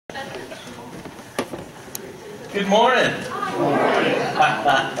Good morning.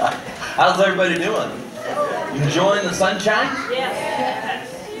 How's everybody doing? Enjoying the sunshine? Yes.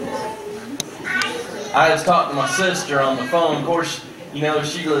 I was talking to my sister on the phone. Of course, you know,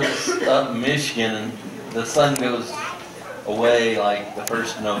 she lives up in Michigan, and the sun goes away like the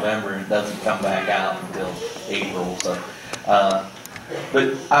 1st of November and doesn't come back out until April. So,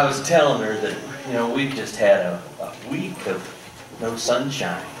 but I was telling her that, you know, we've just had a week of no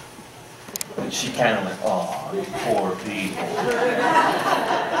sunshine. And she kind of went, "Oh, you poor people."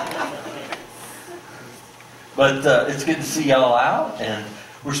 But it's good to see y'all out, and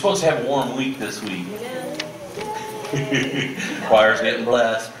we're supposed to have a warm week this week. Choir's getting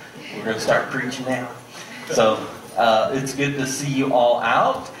blessed. We're going to start preaching now. So it's good to see you all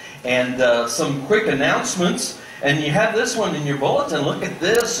out. And some quick announcements. And you have this one in your bulletin. Look at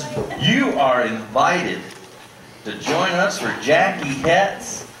this. You are invited to join us for Jackie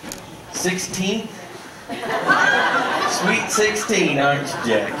Hett's 16th. Sweet 16, aren't you,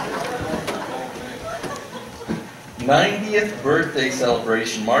 Jackie? 90th birthday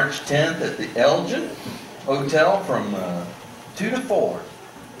celebration, March 10th at the Elgin Hotel from 2 to 4.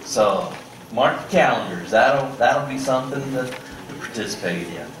 So mark the calendars. That'll be something to participate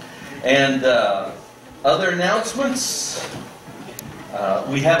in. And other announcements.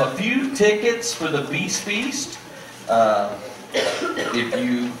 We have a few tickets for the Beast Feast.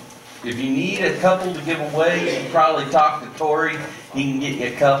 If you need a couple to give away, you can probably talk to Tori. He can get you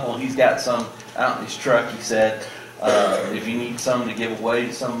a couple. He's got some out in his truck, he said. If you need some to give away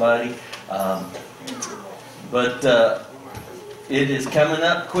to somebody. But it is coming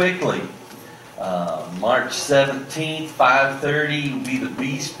up quickly. March 17th, 5:30 will be the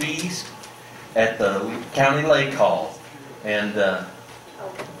Beast Feast at the County Lake Hall. And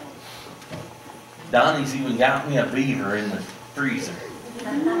Donnie's even got me a beaver in the freezer.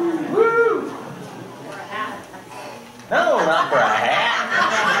 Woo! For a hat. No, not for a hat.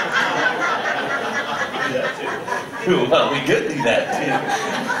 Well, we could do that too.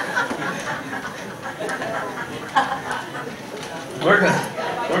 We're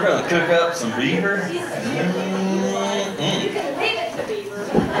gonna cook up some beaver. You can leave it to beaver.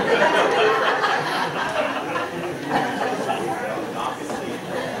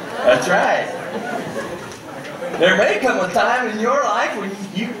 That's right. There may come a time in your life when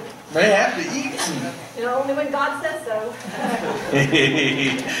you may have to eat some. You know, only when God says so.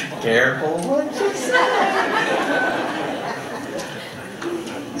 Careful what you say.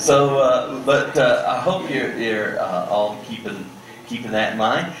 So, but I hope you're all keeping that in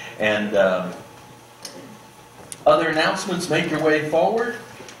mind. And other announcements, make your way forward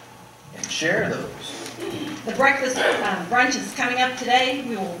and share those. The breakfast brunch is coming up today.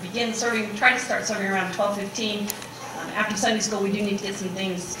 We will begin serving, try to start serving around 12:15. After Sunday school, we do need to get some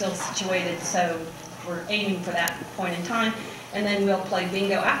things still situated, so we're aiming for that point in time. And then we'll play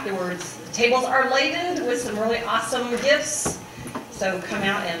bingo afterwards. The tables are laden with some really awesome gifts, so come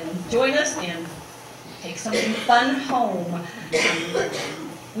out and join us and take something fun home.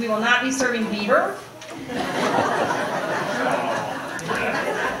 We will not be serving beaver.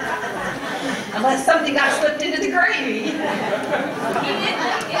 Unless something got slipped into the gravy. He did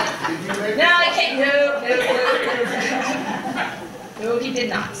like it. No, I can't. No, he did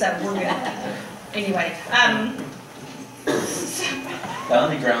not. So we're good. Anyway,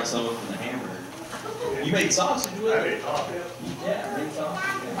 Donnie ground some up in the hamburger. You made sausage with it? I made sausage. Yeah, I made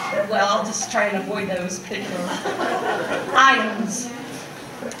sausage. well, I'll just try and avoid those particular items.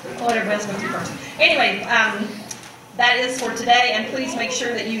 I'll let everybody else go through first. Anyway, that is for today, and please make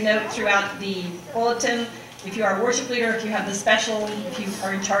sure that you note throughout the bulletin, if you are a worship leader, if you have the special, if you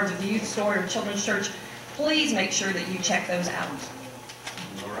are in charge of the youth store or children's church, please make sure that you check those out.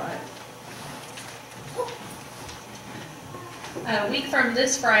 All right. A week from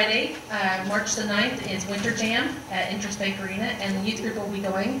this Friday, March the 9th, is Winter Jam at Interest Bank Arena, and the youth group will be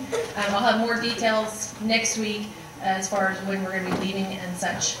going. I'll have more details next week as far as when we're going to be leaving and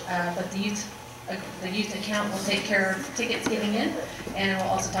such, but the youth account will take care of tickets getting in, and we'll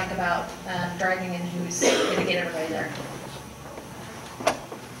also talk about driving and who's going to get everybody there.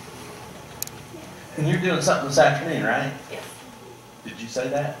 And you're doing something this afternoon, right? Yes. Did you say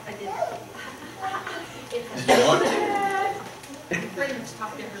that? I did. Did you want to? Pretty much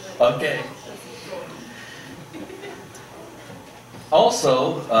talked to her. Okay.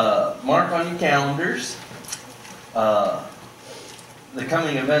 Also, mark on your calendars the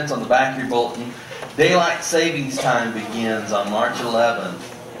coming events on the back of your bulletin. Daylight savings time begins on March 11th.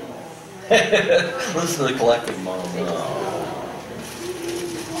 Listen to the collective moan. Oh.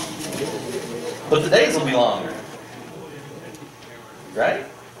 But the days will be longer. Right?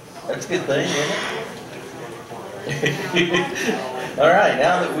 That's a good thing, isn't it? All right,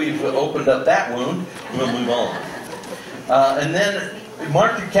 now that we've opened up that wound, we'll move on. And then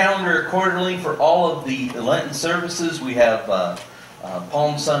mark your calendar accordingly for all of the Lenten services. We have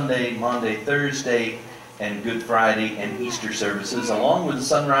Palm Sunday, Maundy, Thursday, and Good Friday and Easter services, along with a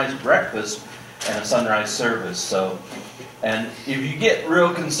sunrise breakfast and a sunrise service. So, and if you get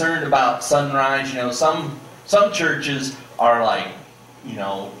real concerned about sunrise, you know, some churches are like, you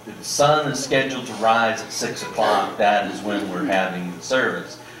know, if the sun is scheduled to rise at 6 o'clock, that is when we're having the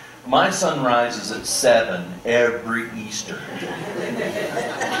service. My sun rises at 7 every Easter.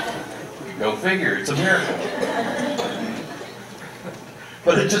 Go figure, it's a miracle.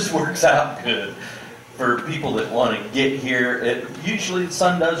 But it just works out good for people that want to get here. Usually the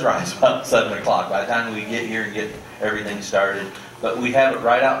sun does rise about 7 o'clock by the time we get here and get everything started. But we have it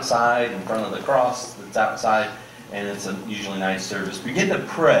right outside in front of the cross that's outside, and it's a usually nice service. Begin to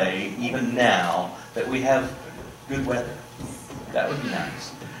pray, even now, that we have good weather. That would be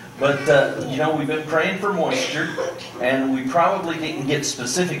nice. But, you know, we've been praying for moisture, and we probably didn't get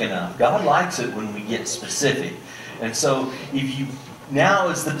specific enough. God likes it when we get specific. And so, now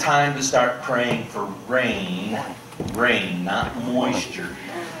is the time to start praying for rain. Rain, not moisture.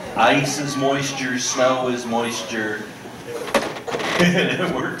 Ice is moisture, snow is moisture.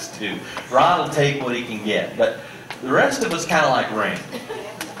 It works too. Rod will take what he can get. But the rest of us kind of like rain.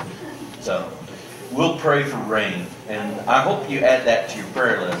 So, we'll pray for rain. And I hope you add that to your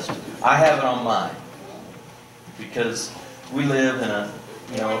prayer list. I have it on mine. Because we live in a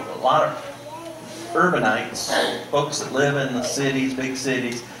lot of urbanites, folks that live in the cities, big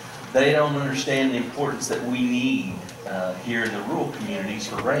cities, they don't understand the importance that we need here in the rural communities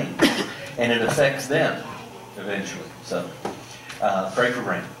for rain. And it affects them eventually. So, pray for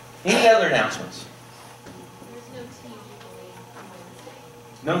rain. Any other announcements?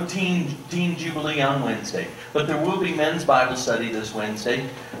 No teen jubilee on Wednesday. But there will be men's Bible study this Wednesday,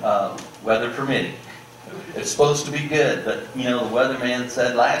 weather permitting. It's supposed to be good, but, you know, the weatherman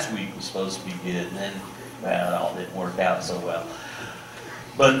said last week was supposed to be good, and then, well, it all didn't work out so well.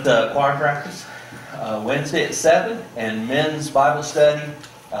 But choir practice, Wednesday at 7, and men's Bible study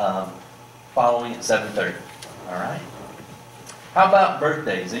following at 7:30. All right? How about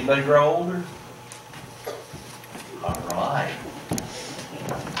birthdays? Anybody grow older? All right.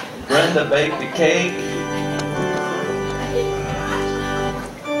 Brenda baked a cake.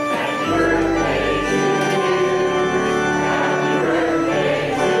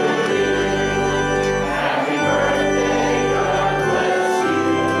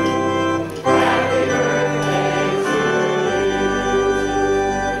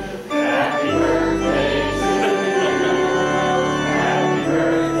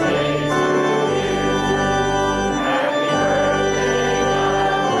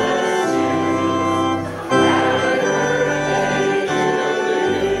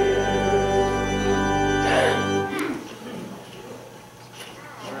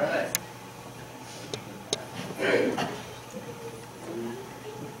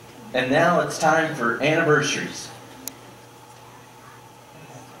 And now it's time for anniversaries.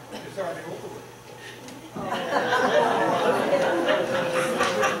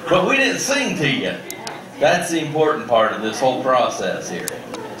 But we didn't sing to you. That's the important part of this whole process here.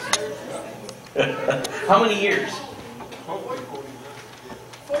 How many years?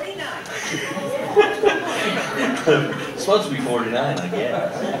 49. It's supposed to be 49, I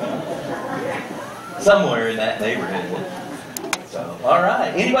guess. Somewhere in that neighborhood. So, all right.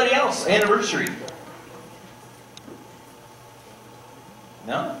 Anybody else? Anniversary?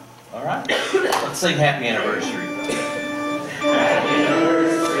 No? All right. Let's sing Happy Anniversary. Happy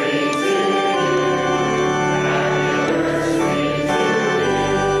anniversary to you.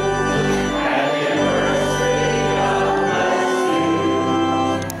 Happy anniversary, God bless you.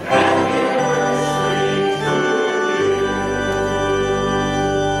 Happy anniversary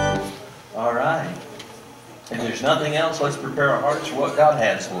to you. All right. If there's nothing else, let's prepare our hearts for what God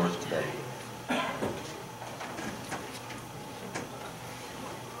has for us today.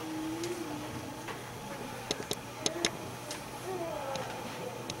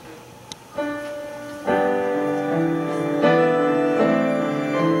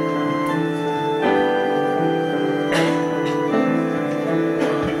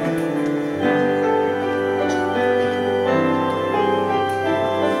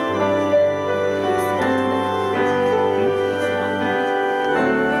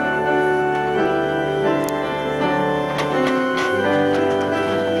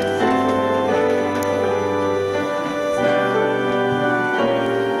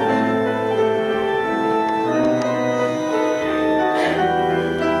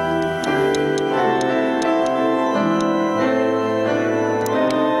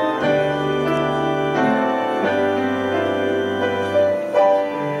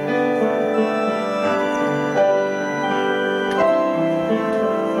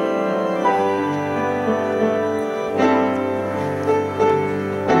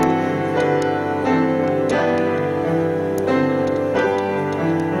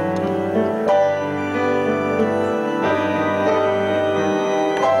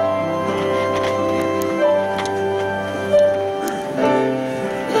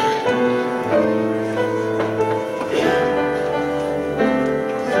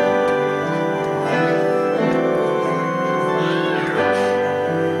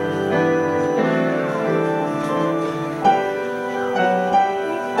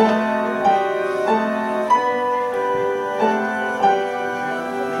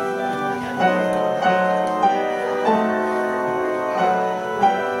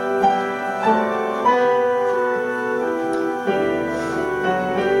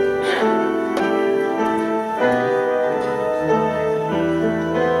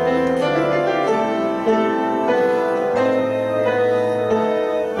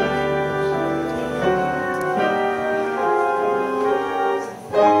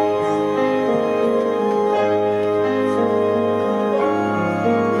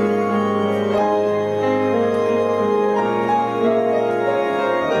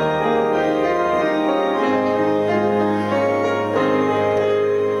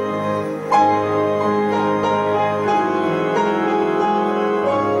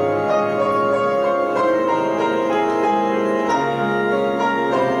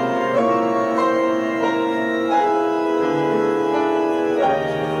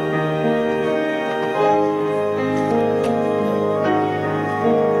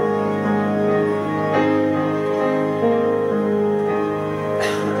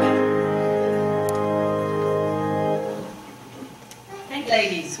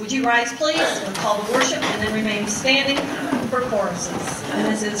 Would you rise, please? We'll call the worship and then remain standing for choruses. And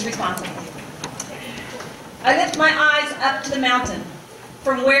this is responsible. I lift my eyes up to the mountain.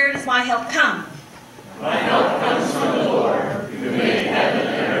 From where does my help come? My help comes from the Lord, who made heaven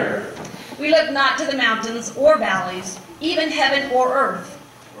and earth. We look not to the mountains or valleys, even heaven or earth.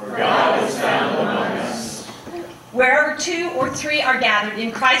 For God is found among us. Wherever 2 or 3 are gathered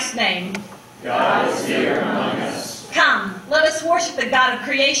in Christ's name, God is here among us. come, let us worship the God of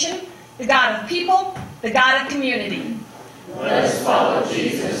creation, the God of people, the God of community. Let us follow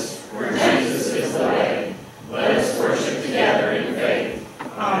Jesus, where Jesus is the way. Let us worship together in faith.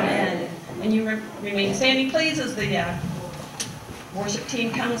 Amen. And you remain standing, please, as the worship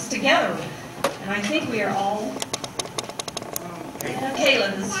team comes together. And I think we are all...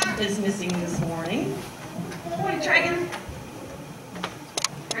 Caleb is missing this morning. Boy, Dragon.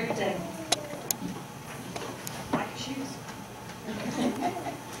 Great day. Like shoes.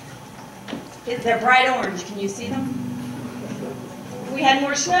 They're bright orange. Can you see them? If we had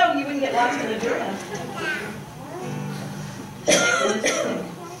more snow, you wouldn't get lost in the drift.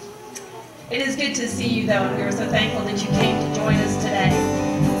 It is good to see you, though, and we are so thankful that you came to join us today.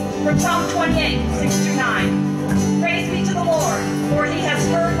 From Psalm 28, 6-9, praise be to the Lord, for he has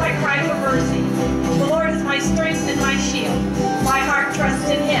heard my cry for mercy. The Lord is my strength and my shield. My heart trusts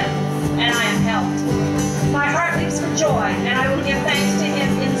in him, and I am helped. My heart leaps for joy, and I will give thanks to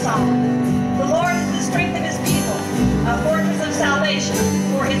him in song. The Lord is the strength of his people, a fortress of salvation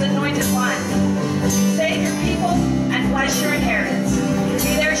for his anointed ones. Save your people and bless your inheritance.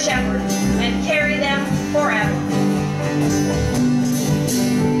 Be their shepherd and carry them forever.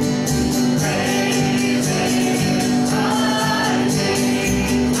 Praise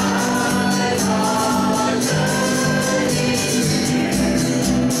him,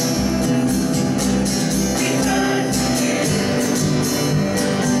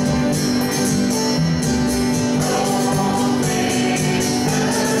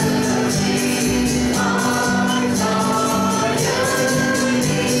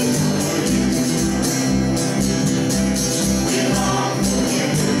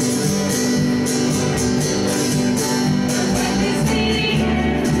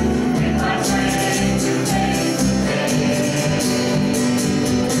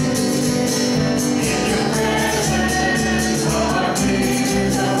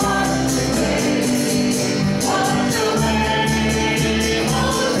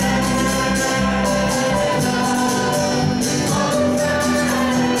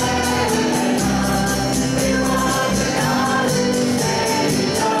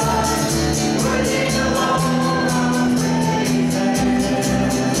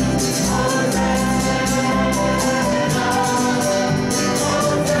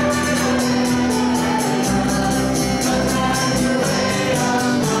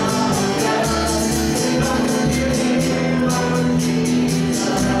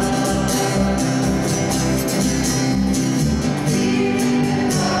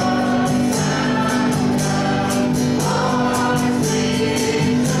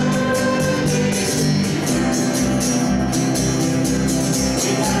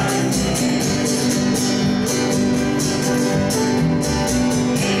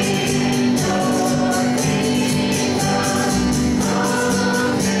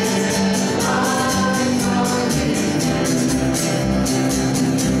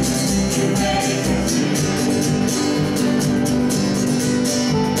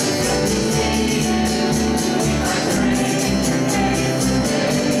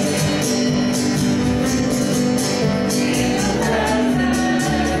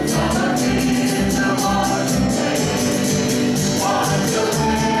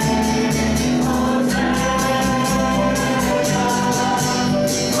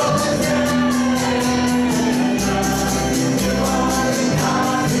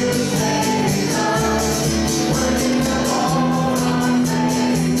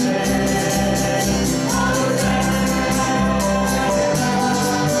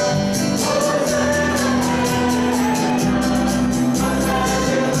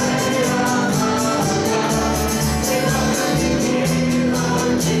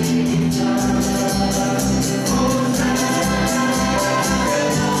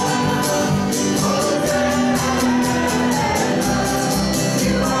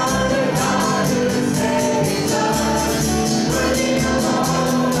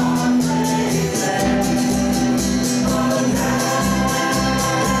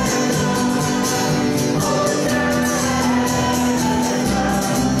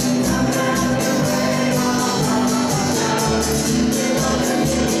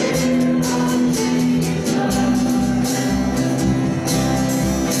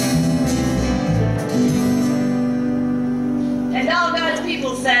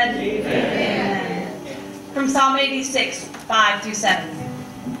 66, 5 through 7.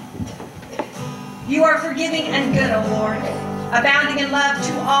 You are forgiving and good, O Lord, abounding in love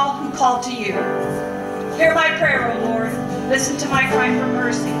to all who call to you. Hear my prayer, O Lord. Listen to my cry for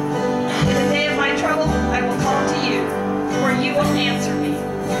mercy. In the day of my trouble, I will call to you, for you will answer me.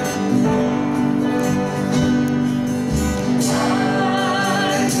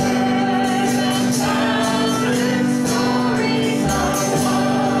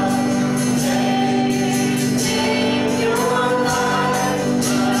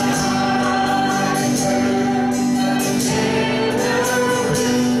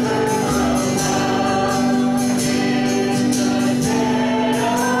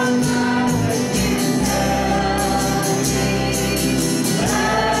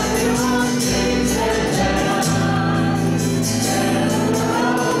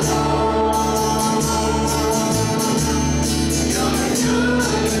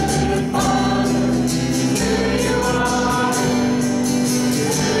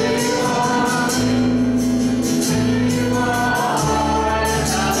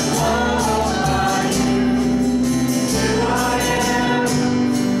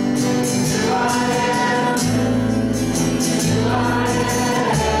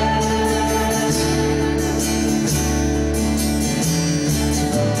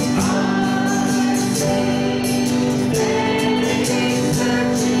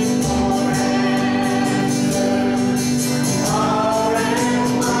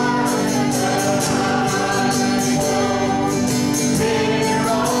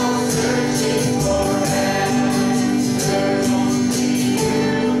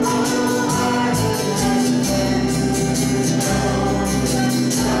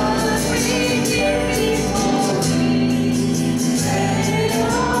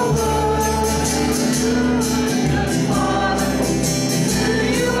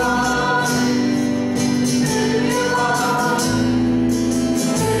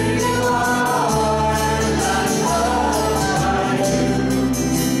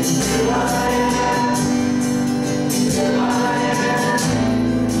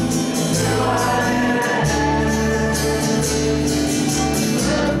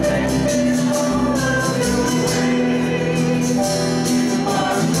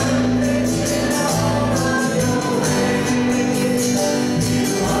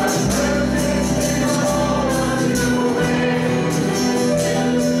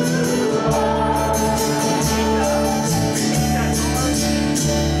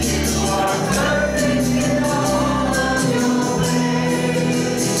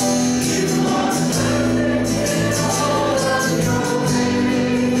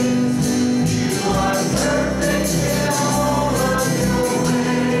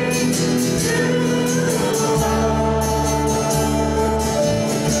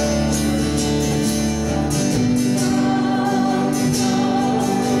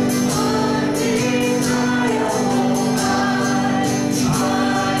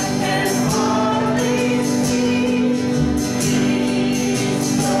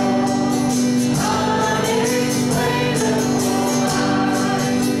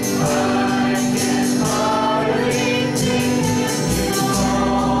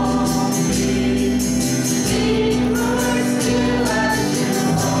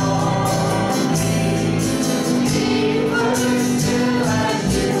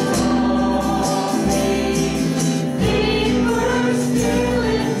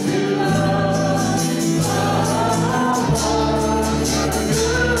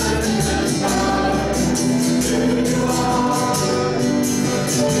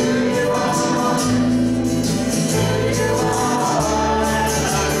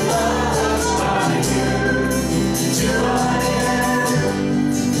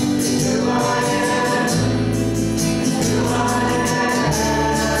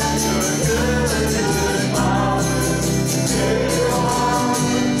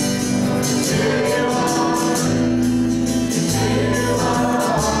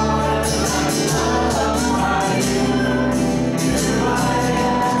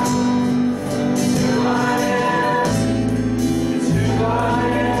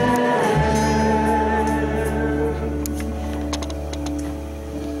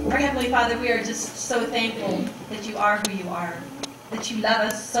 Father, we are just so thankful that you are who you are, that you love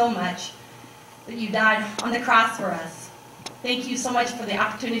us so much, that you died on the cross for us. Thank you so much for the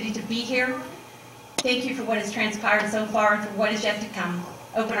opportunity to be here. Thank you for what has transpired so far and for what is yet to come.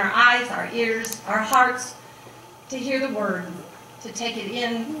 Open our eyes, our ears, our hearts to hear the word, to take it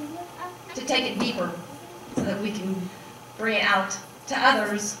in, to take it deeper, so that we can bring it out to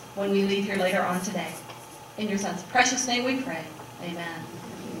others when we leave here later on today. In your Son's precious name we pray. Amen.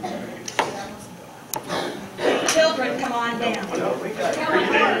 children come on down.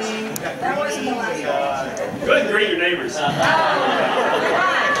 That wasn't the last one. Go ahead and greet your neighbors. Right.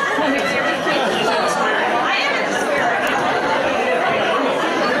 I am in the spirit.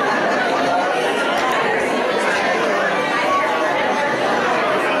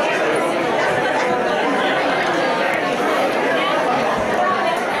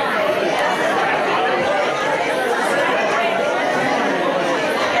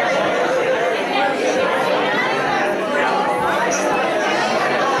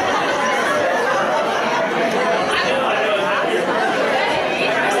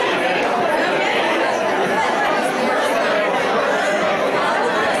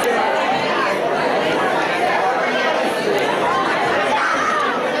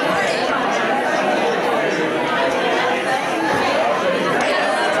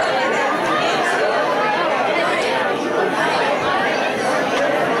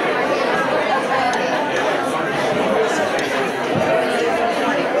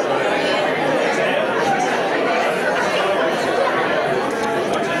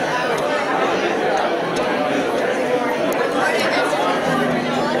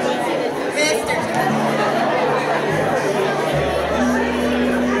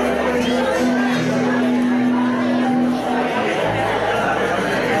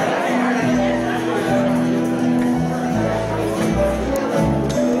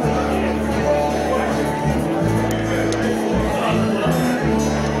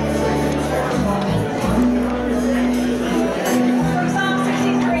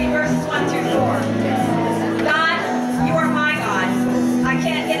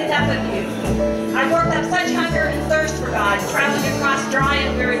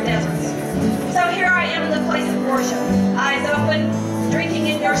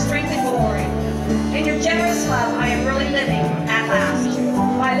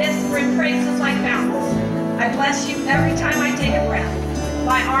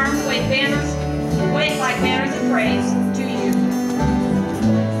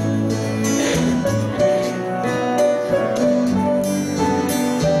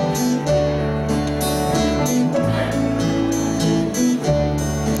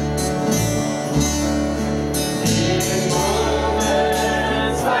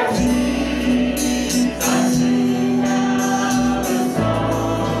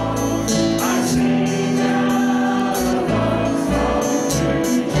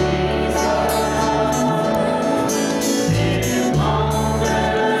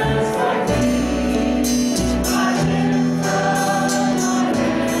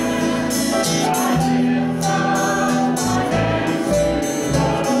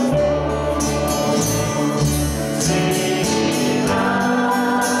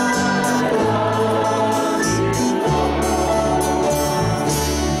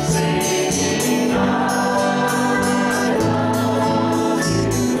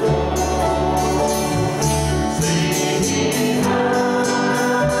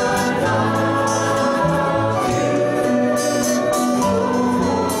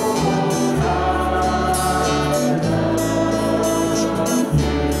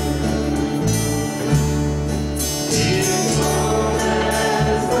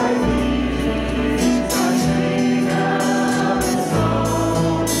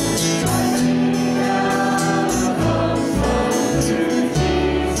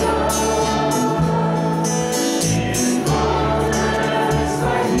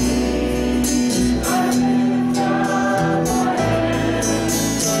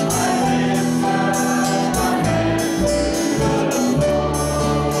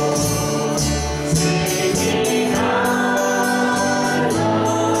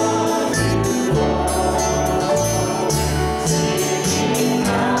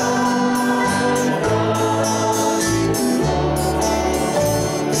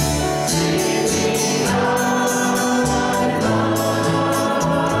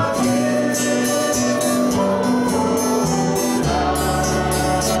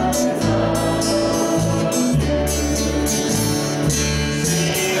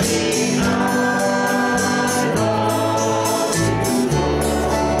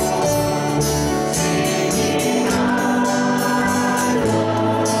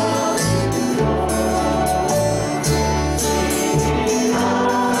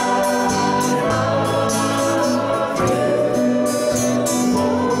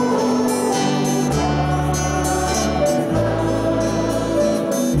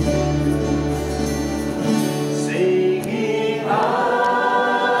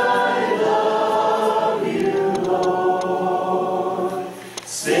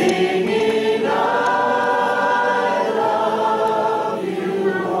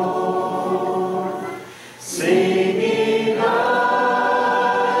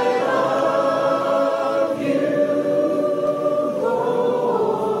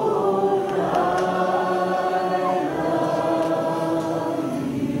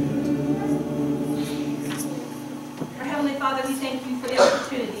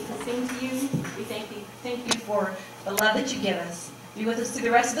 you. We thank you for the love that you give us. Be with us through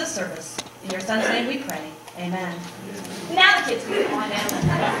the rest of this service. In your Son's name we pray. Amen. Now the kids can come on down.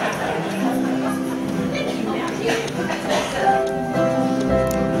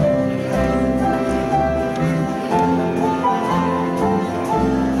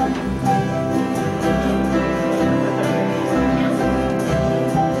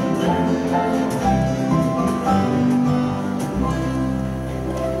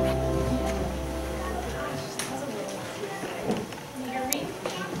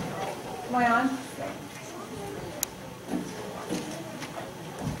 Am I on?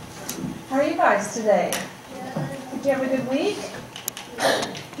 How are you guys today? Did you have a good week?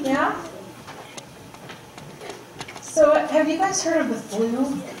 Yeah? So, have you guys heard of the flu?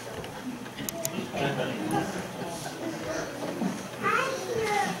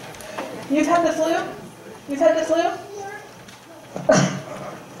 You've had the flu? You've had the flu?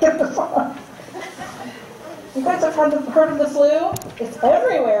 Get the phone. You guys have heard of the flu? It's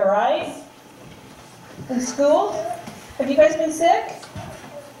everywhere, right? In school? Have you guys been sick?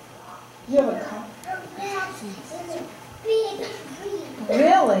 You have a cough?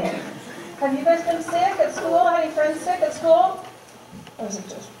 Really? Have you guys been sick at school? Had any friends sick at school? Or is it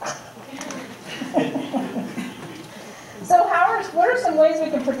just... So what are some ways we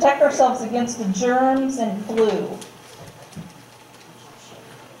can protect ourselves against the germs and flu?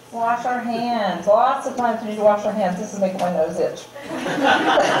 Wash our hands. Lots of times we need to wash our hands. This is making my nose itch.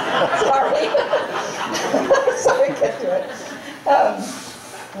 Sorry. Sorry, get to it.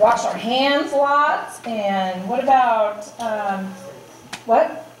 Wash our hands lots. And what about,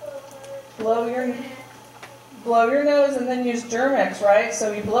 what? Blow your nose and then use Germ-X, right?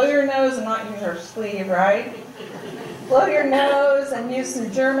 So you blow your nose and not use your sleeve, right? Blow your nose and use some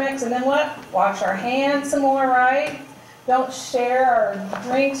Germ-X, and then what? Wash our hands some more, right? Don't share our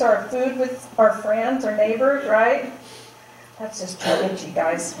drinks or our food with our friends or neighbors, right? That's just too itchy,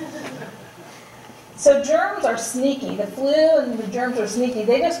 guys. So germs are sneaky. The flu and the germs are sneaky.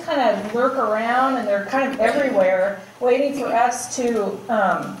 They just kind of lurk around, and they're kind of everywhere, waiting for us to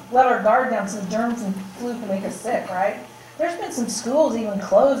let our guard down so the germs and flu can make us sick, right? There's been some schools even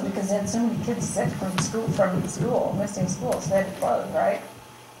closed because they had so many kids sick from school, missing school, so they had to close, right?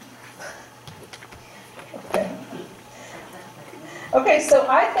 Okay, so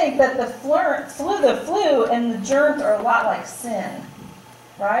I think that the flu and the germs are a lot like sin,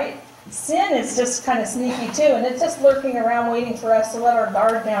 right? Sin is just kind of sneaky too, and it's just lurking around waiting for us to let our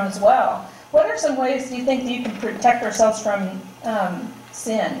guard down as well. What are some ways do you think that you can protect ourselves from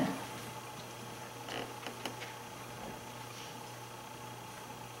sin?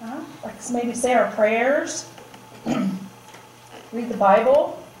 Like maybe say our prayers, read the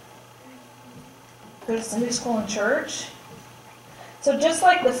Bible, go to Sunday school and church. So just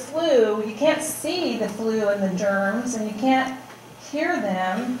like the flu, you can't see the flu and the germs, and you can't hear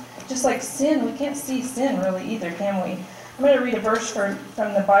them. Just like sin, we can't see sin really either, can we? I'm going to read a verse from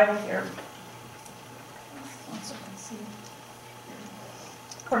the Bible here.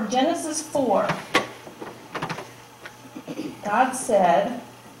 From Genesis 4. God said,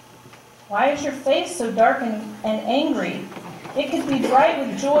 "Why is your face so dark and angry? It could be bright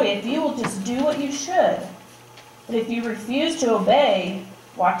with joy if you will just do what you should. But if you refuse to obey,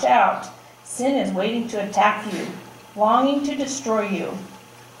 watch out. Sin is waiting to attack you, longing to destroy you.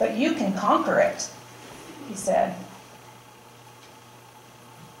 But you can conquer it," he said.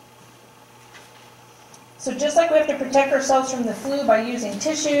 So just like we have to protect ourselves from the flu by using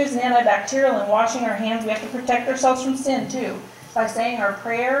tissues and antibacterial and washing our hands, we have to protect ourselves from sin too, by saying our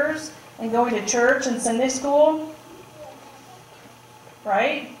prayers and going to church and Sunday school.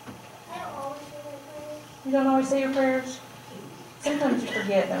 Right? You don't always say your prayers? Sometimes you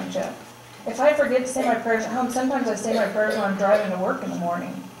forget, don't you? If I forget to say my prayers at home, sometimes I say my prayers when I'm driving to work in the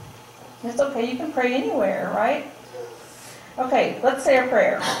morning. It's okay, you can pray anywhere, right? Okay, let's say our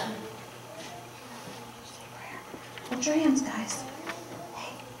prayer. Hold your hands, guys.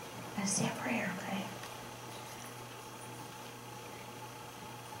 Hey, let's say a prayer, okay?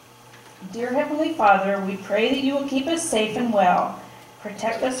 Dear Heavenly Father, we pray that you will keep us safe and well.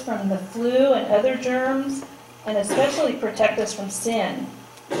 Protect us from the flu and other germs, and especially protect us from sin.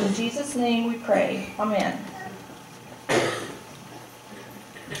 In Jesus' name we pray. Amen.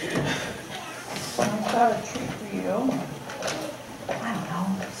 I've got a treat for you. I don't know.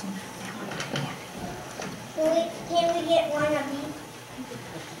 Can we get one of these?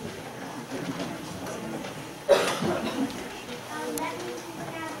 Let me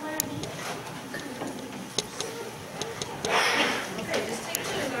have one of these. Okay, just take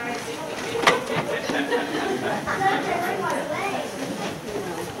two, guys. I thought they were my legs.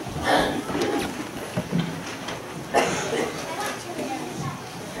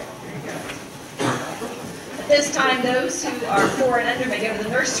 remind those who are 4 and under may go to the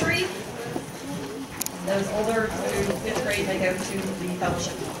nursery. And those older through 5th grade may go to the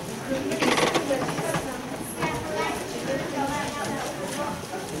fellowship.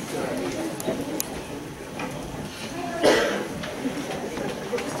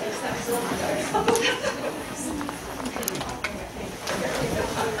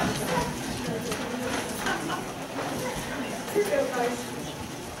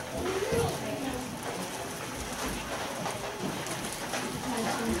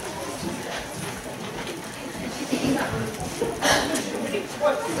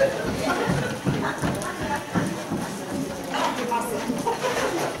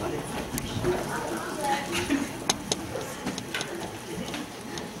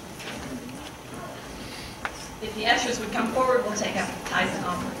 If the ushers would come forward, we'll take up tithes and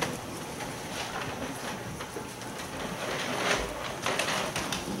offering.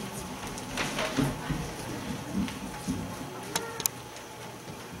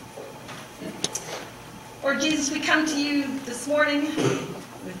 Lord Jesus, we come to you this morning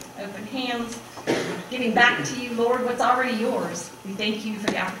with open hands, giving back to you, Lord, what's already yours. We thank you for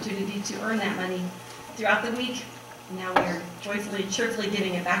the opportunity to earn that money throughout the week. And now we are joyfully and cheerfully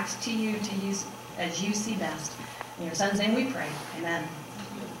giving it back to you to use as you see best. In your Son's name we pray. Amen.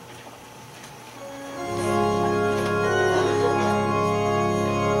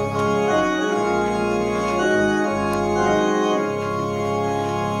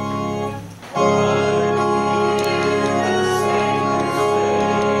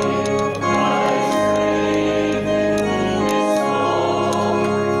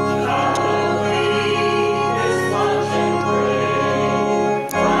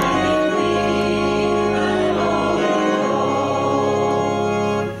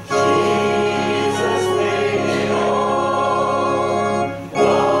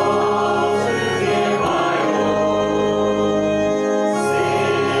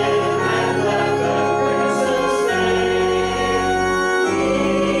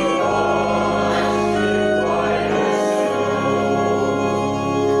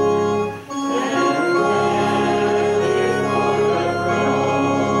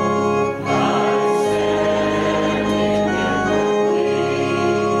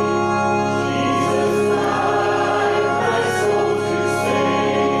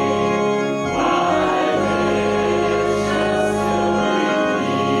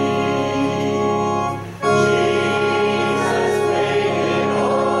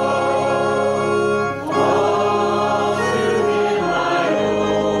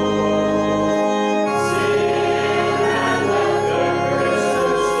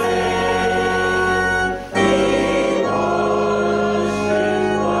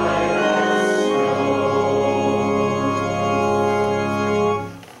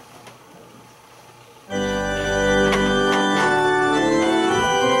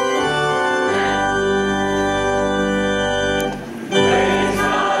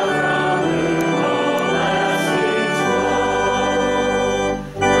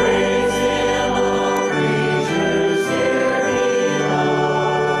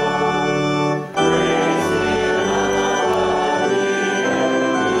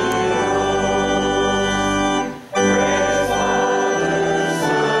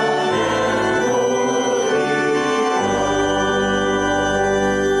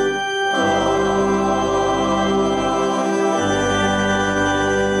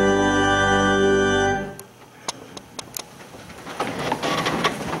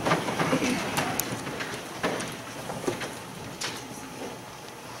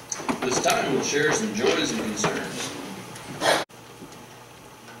 This time we'll share some joys and concerns.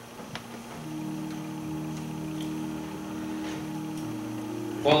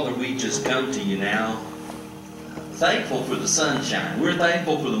 Father, we just come to you now, thankful for the sunshine. We're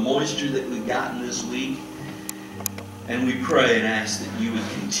thankful for the moisture that we've gotten this week. And we pray and ask that you would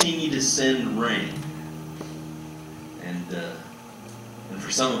continue to send rain. And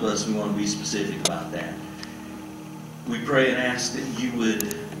for some of us, we want to be specific about that. We pray and ask that you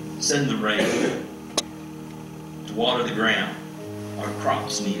would send the rain to water the ground. Our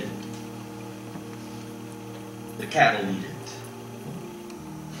crops need it. The cattle need it.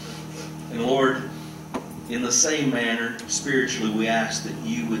 And Lord, in the same manner, spiritually, we ask that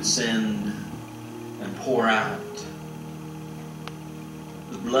you would send and pour out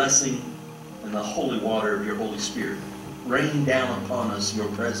the blessing and the holy water of your Holy Spirit. Rain down upon us your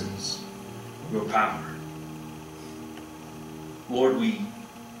presence, your power. Lord, we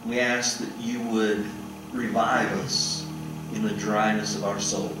ask that you would revive us in the dryness of our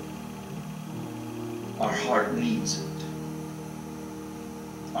soul. Our heart needs it.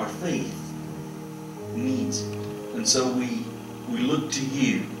 Our faith needs it. And so we look to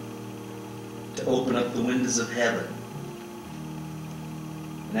you to open up the windows of heaven.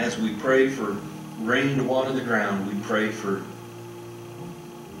 And as we pray for rain to water the ground, we pray for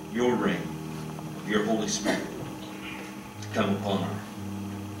your rain, of your Holy Spirit, to come upon our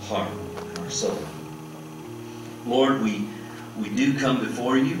heart and our soul. Lord, we do come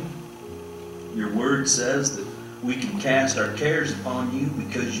before you. Your word says that we can cast our cares upon you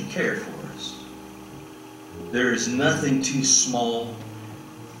because you care for us. There is nothing too small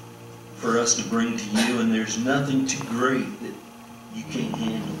for us to bring to you, and there's nothing too great that you can't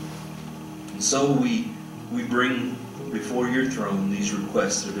handle. And so we bring before your throne these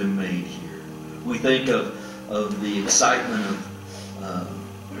requests that have been made here. We think of the excitement of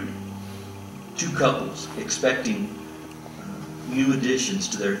two couples expecting new additions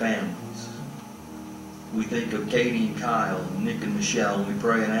to their families. We think of Katie and Kyle, and Nick and Michelle, and we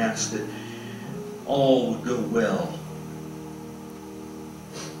pray and ask that all would go well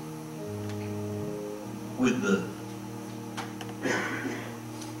with the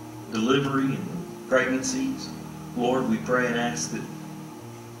delivery and pregnancies. Lord, we pray and ask that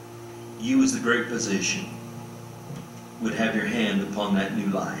you, as the great physician, would have your hand upon that new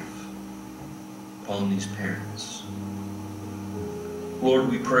life, upon these parents. Lord,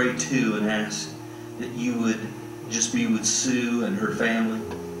 we pray too and ask that you would just be with Sue and her family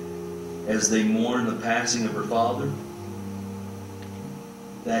as they mourn the passing of her father.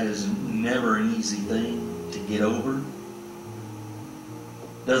 That is never an easy thing to get over.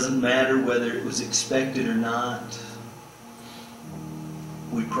 Doesn't matter whether it was expected or not.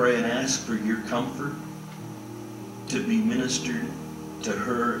 We pray and ask for your comfort to be ministered to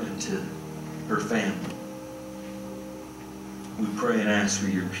her and to her family. We pray and ask for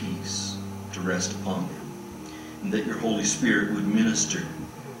your peace to rest upon them, and that your Holy Spirit would minister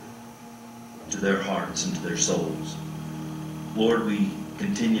to their hearts and to their souls. Lord, we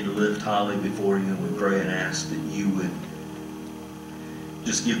continue to lift Holly before you, and we pray and ask that you would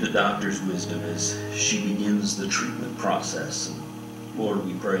just give the doctor's wisdom as she begins the treatment process. And Lord,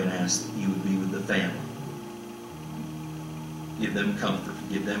 we pray and ask that you would be with the family. Give them comfort,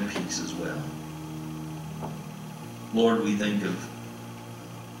 give them peace as well. Lord, we think of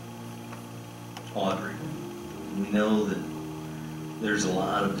Audrey. We know that there's a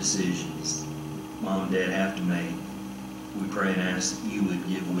lot of decisions Mom and Dad have to make. We pray and ask that you would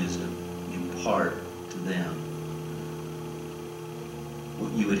give wisdom, impart to them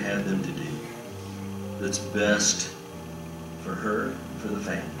what you would have them to do that's best for her, for the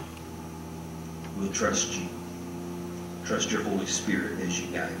family. We'll trust you. Trust your Holy Spirit as you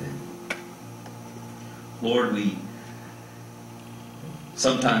guide them. Lord, we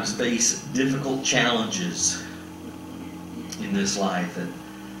sometimes face difficult challenges in this life, and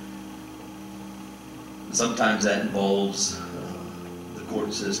sometimes that involves the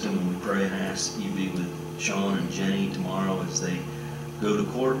court system, and we pray and ask that you be with Sean and Jenny tomorrow as they go to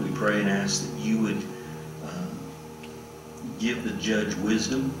court. We pray and ask that you would give the judge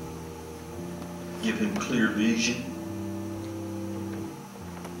wisdom, give him clear vision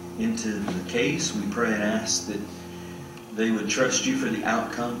into the case. We pray and ask that they would trust you for the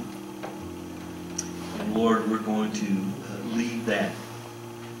outcome. And Lord, we're going to leave that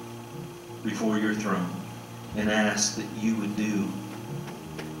before your throne and ask that you would do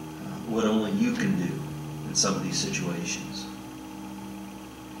what only you can do in some of these situations.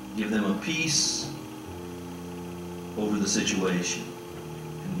 Give them a peace over the situation,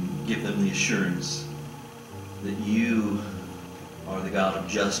 and give them the assurance that you are the God of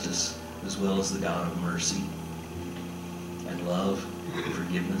justice as well as the God of mercy and love and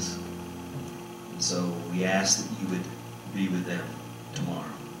forgiveness. And so we ask that you would be with them tomorrow.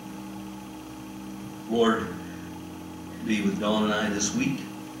 Lord, be with Dawn and I this week.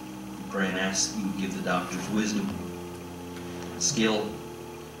 We pray and ask that you would give the doctors wisdom, skill,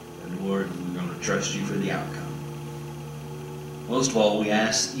 and Lord, we're going to trust you for the outcome. Most of all, we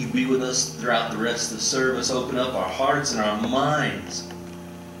ask that you be with us throughout the rest of the service. Open up our hearts and our minds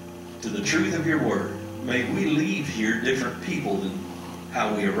to the truth of your word. May we leave here different people than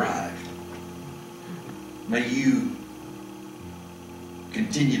how we arrived. May you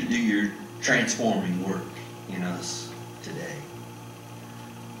continue to do your transforming work in us today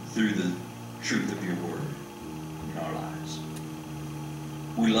through the truth of your word in our lives.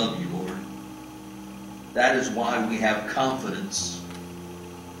 We love you, Lord. That is why we have confidence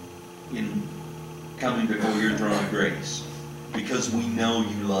in coming before your throne of grace, because we know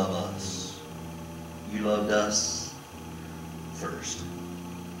you love us. You loved us first.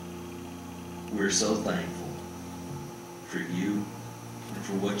 We're so thankful for you and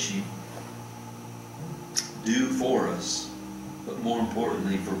for what you do for us, but more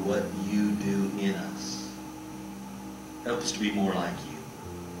importantly, for what you do in us. Help us to be more like you.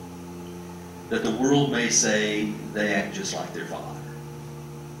 That the world may say they act just like their Father.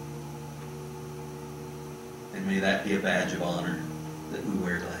 And may that be a badge of honor that we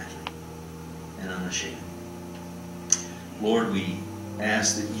wear gladly and unashamed. Lord, we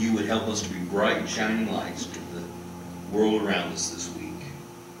ask that you would help us to be bright and shining lights to the world around us this week.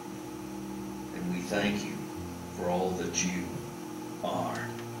 And we thank you for all that you are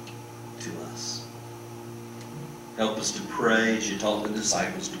to us. Help us to pray as you taught the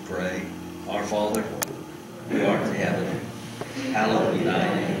disciples to pray. Our Father, who art in heaven, hallowed be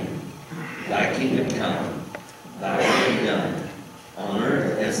thy name. Thy kingdom come, thy will be done, on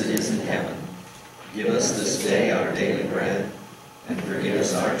earth as it is in heaven. Give us this day our daily bread, and forgive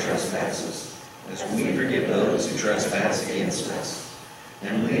us our trespasses, as we forgive those who trespass against us.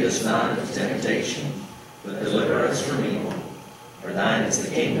 And lead us not into temptation, but deliver us from evil. For thine is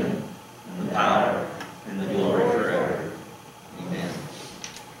the kingdom, and the power, and the glory forever. Amen.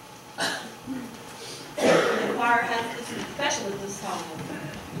 The choir has this special with this song.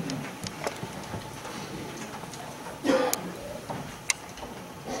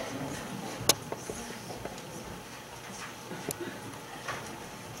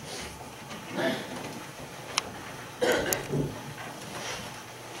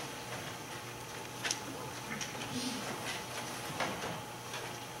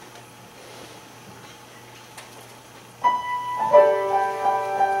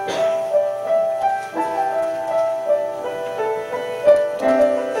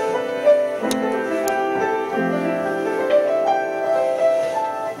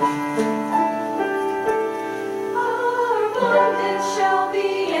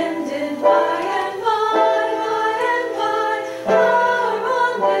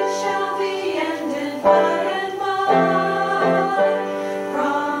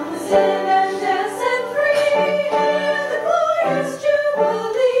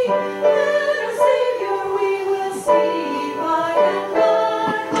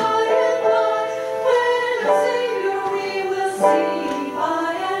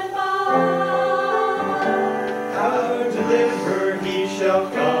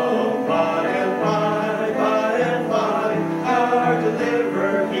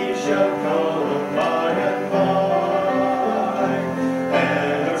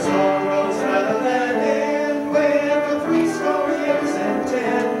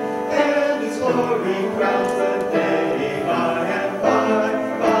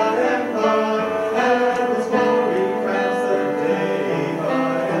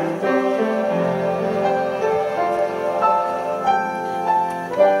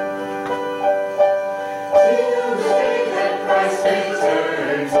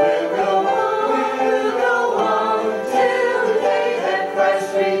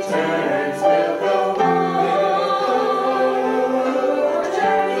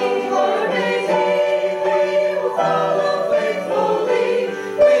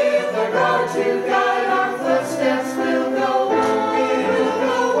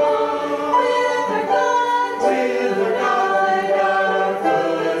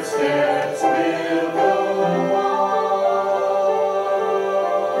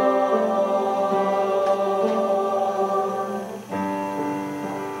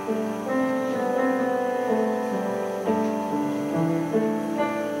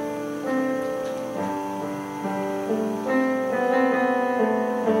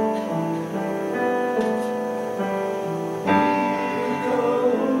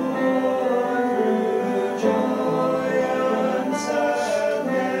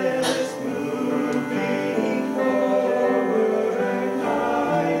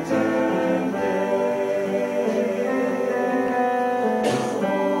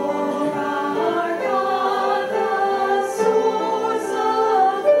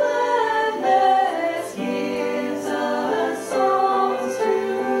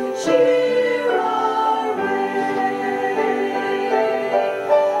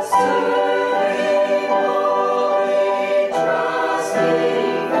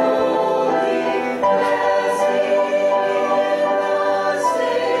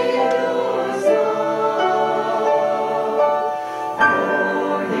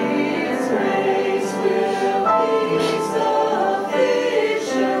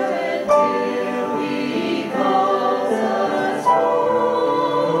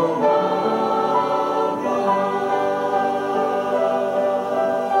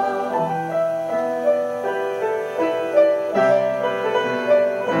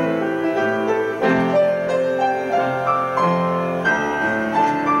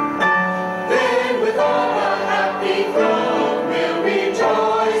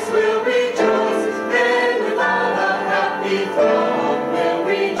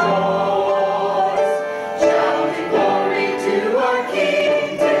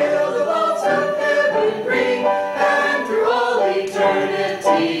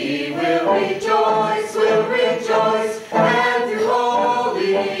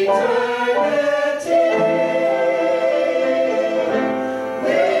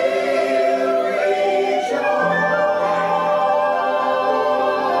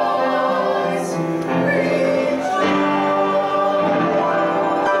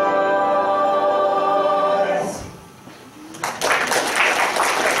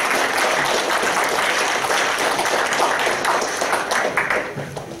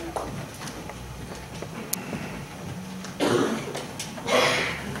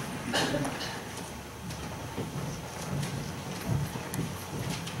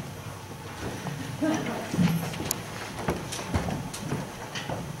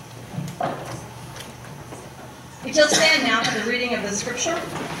 If you'll stand now for the reading of the scripture.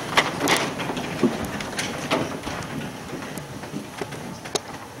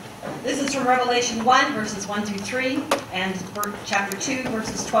 This is from Revelation 1, verses 1 through 3, and chapter 2,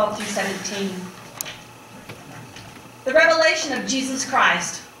 verses 12 through 17. The revelation of Jesus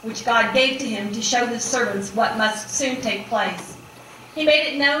Christ, which God gave to him to show his servants what must soon take place. He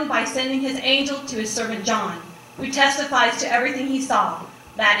made it known by sending his angel to his servant John, who testifies to everything he saw,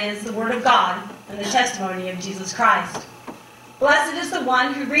 that is, the word of God and the testimony of Jesus Christ. Blessed is the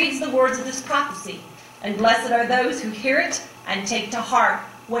one who reads the words of this prophecy, and blessed are those who hear it and take to heart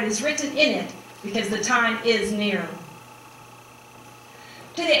what is written in it, because the time is near.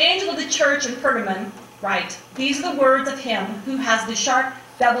 To the angel of the church in Pergamum write, these are the words of him who has the sharp,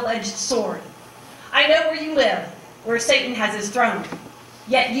 double-edged sword. I know where you live, where Satan has his throne,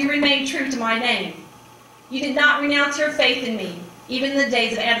 yet you remain true to my name. You did not renounce your faith in me, even in the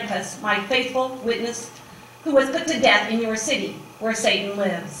days of Antipas, my faithful witness, who was put to death in your city, where Satan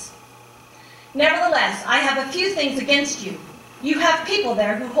lives. Nevertheless, I have a few things against you. You have people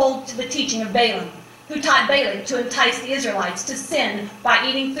there who hold to the teaching of Balaam, who taught Balak to entice the Israelites to sin by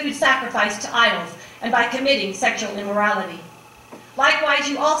eating food sacrificed to idols and by committing sexual immorality. Likewise,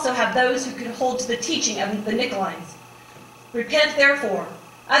 you also have those who can hold to the teaching of the Nicolaitans. Repent, therefore,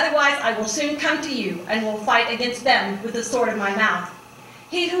 otherwise I will soon come to you and will fight against them with the sword of my mouth.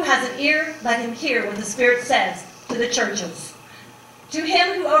 He who has an ear, let him hear what the Spirit says to the churches. To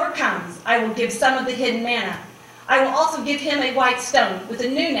him who overcomes, I will give some of the hidden manna. I will also give him a white stone with a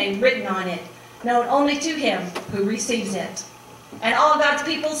new name written on it, known only to him who receives it. And all God's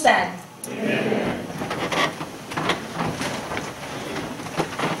people said, Amen.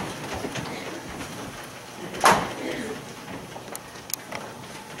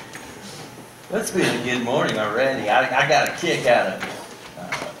 It's been a good morning already. I got a kick out of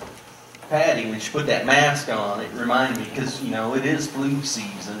Patty when she put that mask on. It reminded me, because, you know, it is flu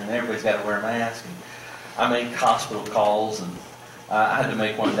season and everybody's got to wear a mask. And I make hospital calls, and I had to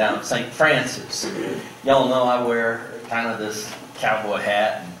make one down at St. Francis. Y'all know I wear kind of this cowboy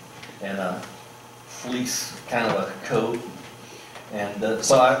hat and a fleece kind of a coat. And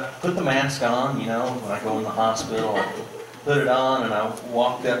so I put the mask on, you know, when I go in the hospital. I put it on, and I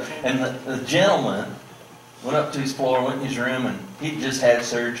walked up, and the gentleman went up to his floor, went in his room, and he just had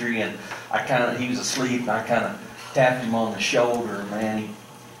surgery, and he was asleep, and I kind of tapped him on the shoulder, and man, he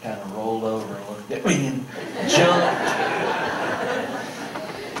kind of rolled over and looked at me and jumped.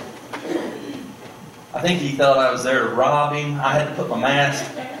 I think he thought I was there to rob him. I had to put my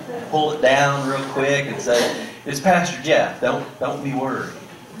mask, pull it down real quick, and say, "It's Pastor Jeff, don't be worried."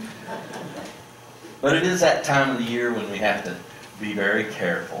 But it is that time of the year when we have to be very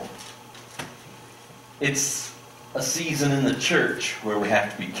careful. It's a season in the church where we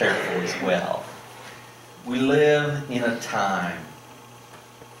have to be careful as well. We live in a time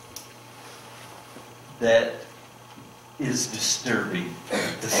that is disturbing,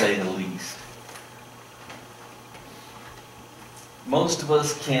 to say the least. Most of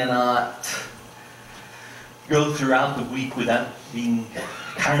us cannot go throughout the week without being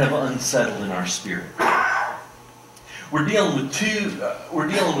kind of unsettled in our spirit. We're dealing with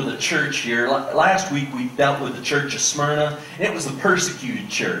a church here. Last week we dealt with the church of Smyrna. It was the persecuted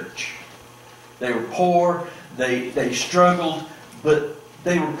church. They were poor, they struggled, but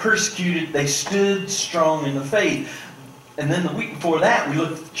they were persecuted. They stood strong in the faith. And then the week before that, we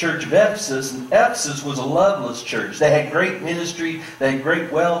looked at the church of Ephesus, and Ephesus was a loveless church. They had great ministry, they had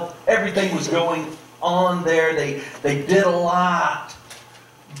great wealth, everything was going on there. They did a lot,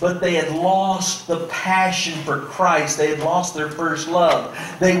 but they had lost the passion for Christ. They had lost their first love.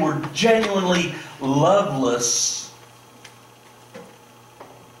 They were genuinely loveless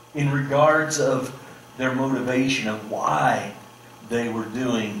in regards of their motivation of why they were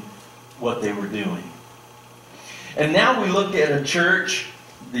doing what they were doing. And now we look at a church,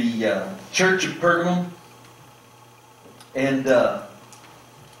 the Church of Pergamum, and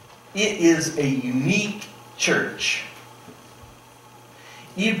it is a unique church.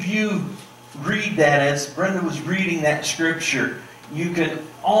 if you read that, as Brenda was reading that scripture, you can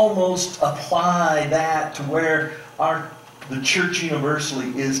almost apply that to where the church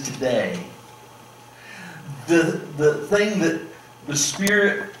universally is today. The thing that the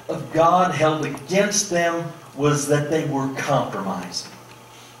Spirit of God held against them was that they were compromising.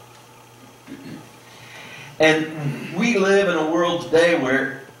 And we live in a world today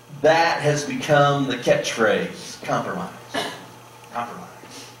where that has become the catchphrase, compromise. Compromise.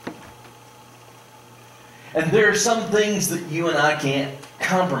 And there are some things that you and I can't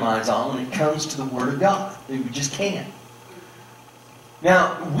compromise on when it comes to the Word of God. We just can't.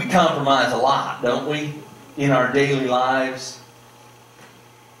 Now, we compromise a lot, don't we, in our daily lives?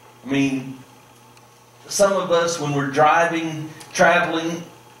 I mean, some of us, when we're driving, traveling,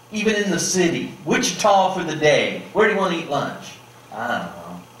 even in the city, Wichita for the day, where do you want to eat lunch? I don't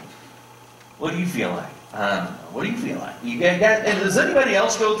know. What do you feel like? I don't know. What do you feel like? And does anybody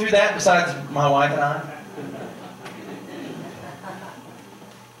else go through that besides my wife and I?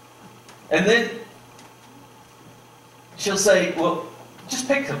 And then she'll say, well, just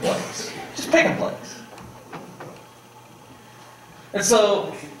pick a place. Just pick a place. And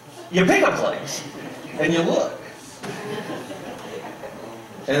so you pick a place and you look.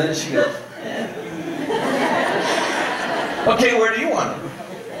 And then she goes, okay, where do you want it?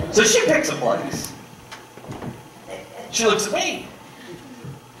 So she picks a place. She looks at me.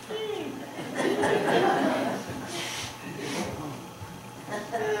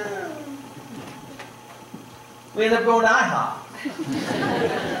 We end up going to IHOP.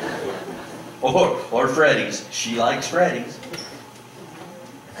 Or Freddy's. She likes Freddy's.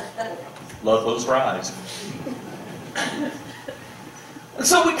 Love those fries. And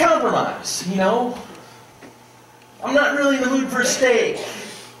so we compromise, you know. I'm not really in the mood for a steak.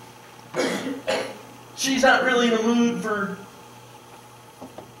 She's not really in the mood for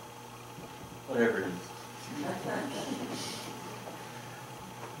whatever it is.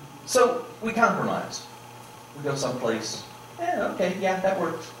 So we compromise. We go someplace. Okay, that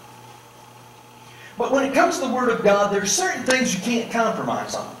works. But when it comes to the Word of God, there are certain things you can't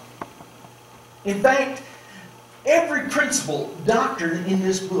compromise on. In fact, every principle, doctrine in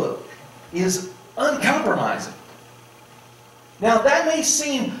this book is uncompromising. Now, that may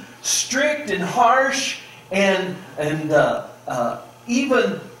seem strict and harsh and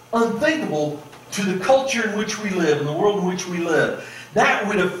even unthinkable to the culture in which we live, in the world in which we live. That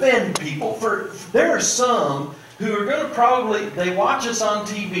would offend people. There are some who are going to they watch us on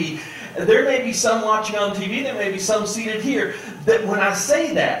TV. There may be some watching on TV, there may be some seated here, that when I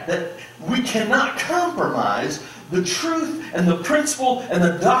say that we cannot compromise the truth and the principle and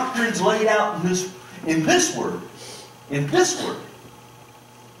the doctrines laid out in this Word. In this Word.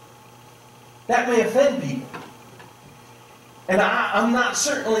 That may offend people. And I'm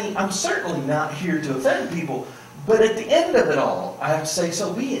certainly not here to offend people. But at the end of it all, I have to say,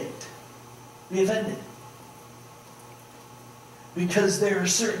 so be it. Be offended. Because there are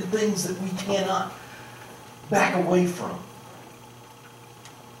certain things that we cannot back away from.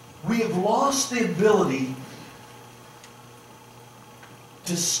 We have lost the ability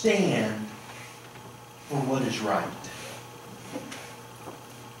to stand for what is right.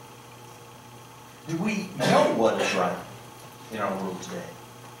 Do we know what is right in our world today?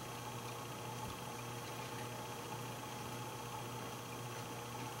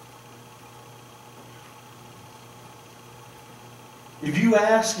 If you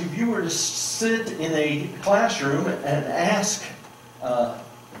were to sit in a classroom and ask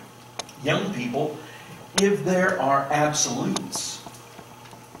young people if there are absolutes,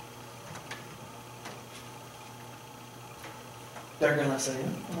 they're going to say,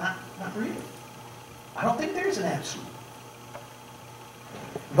 not really. I don't think there's an absolute.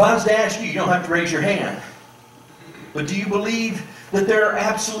 If I was to ask you, you don't have to raise your hand, but do you believe that there are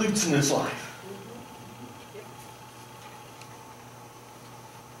absolutes in this life?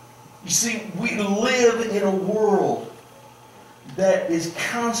 You see, we live in a world that is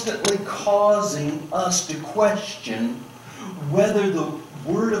constantly causing us to question whether the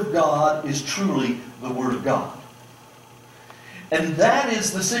Word of God is truly the Word of God. And that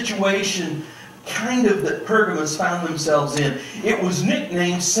is the situation kind of that Pergamos found themselves in. It was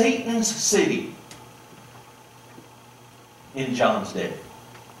nicknamed Satan's City in John's day.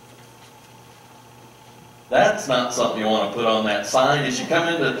 That's not something you want to put on that sign as you come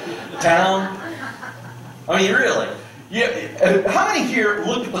into town. I mean, really. How many here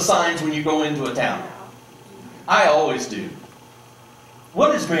look at the signs when you go into a town? I always do.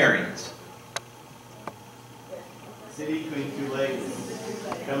 What is Marion's? City between two lakes.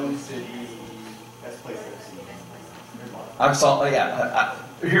 Cone City. Best place I've seen. I saw,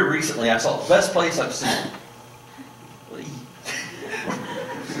 here recently I saw the best place I've seen.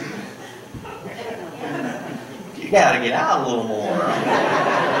 You gotta get out a little more.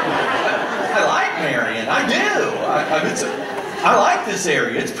 I like Marion, I do. I like this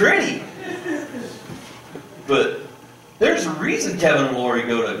area, it's pretty. But there's a reason Kevin and Lori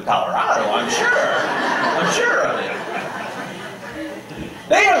go to Colorado, I'm sure. I'm sure of it.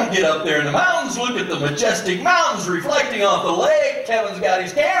 They don't get up there in the mountains, look at the majestic mountains reflecting off the lake. Kevin's got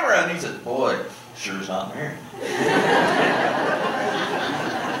his camera and he says, boy, sure is not Marion.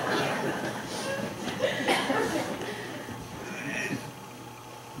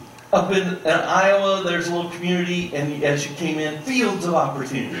 Up in Iowa, there's a little community, and as you came in, fields of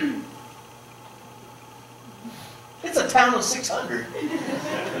opportunity. It's a town of 600.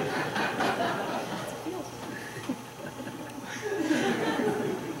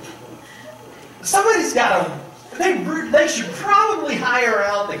 Somebody's got to, they should probably hire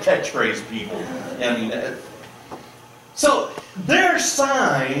out the catchphrase people. I mean, so their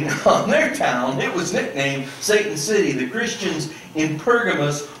sign on their town, it was nicknamed Satan City. The Christians in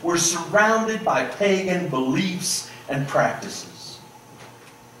Pergamos were surrounded by pagan beliefs and practices.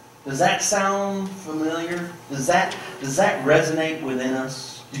 Does that sound familiar? Does that resonate within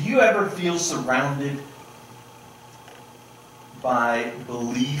us? Do you ever feel surrounded by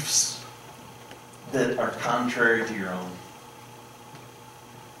beliefs that are contrary to your own?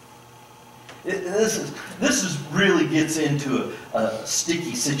 This really gets into a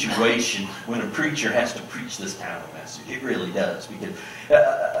sticky situation when a preacher has to preach this kind of message. It really does, because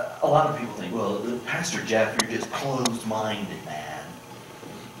a lot of people think, well, Pastor Jeff, you're just closed-minded, man.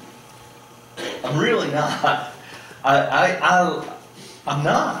 I'm really not. I'm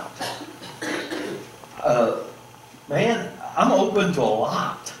not. Man, I'm open to a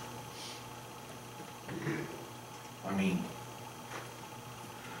lot. I mean,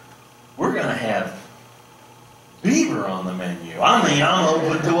 we're going to have beaver on the menu. I mean, I'm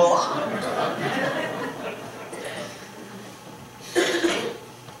open to a lot.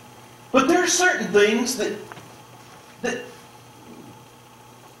 But there are certain things that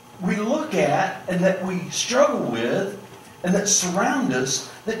we look at and that we struggle with and that surround us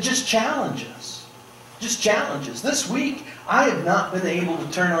that just challenge us. Just challenge us. This week, I have not been able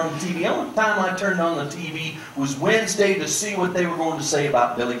to turn on the TV. The only time I turned on the TV was Wednesday to see what they were going to say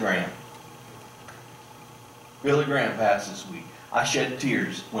about Billy Graham. Billy Graham passed this week. I shed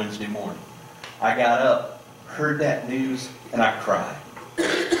tears Wednesday morning. I got up, heard that news, and I cried.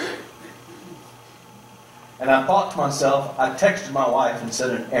 And I thought to myself, I texted my wife and said,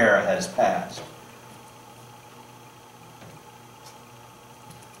 an era has passed.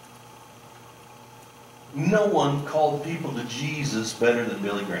 No one called people to Jesus better than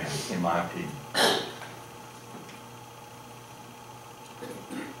Billy Graham, in my opinion.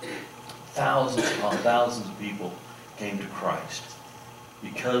 Thousands upon thousands of people came to Christ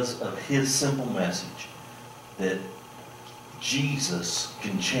because of his simple message that Jesus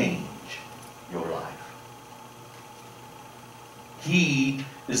can change your life. He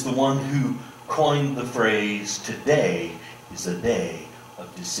is the one who coined the phrase, today is a day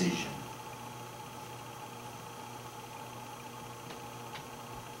of decision.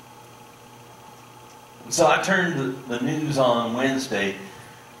 So I turned the news on Wednesday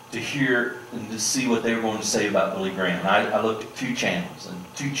to hear and to see what they were going to say about Billy Graham. I looked at two channels, and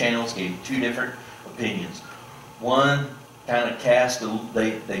two channels gave two different opinions. One kind of cast,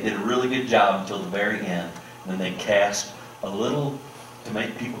 they did a really good job until the very end, and then they cast a little to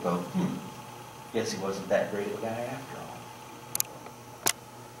make people go, guess he wasn't that great of a guy after all.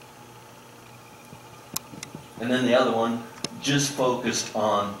 And then the other one just focused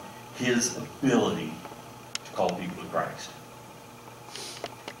on his ability to call people to Christ.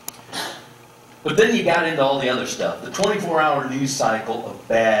 But then you got into all the other stuff, the 24-hour news cycle of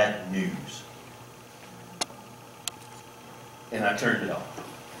bad news. And I turned it off.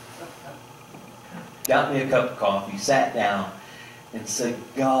 Got me a cup of coffee, sat down, and said,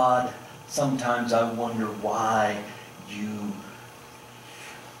 God, sometimes I wonder why you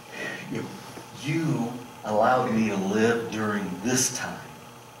allowed me to live during this time.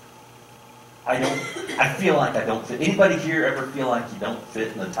 I feel like I don't fit. Anybody here ever feel like you don't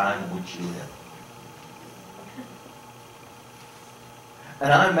fit in the time in which you live?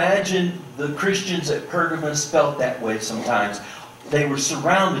 And I imagine the Christians at Pergamos felt that way sometimes. They were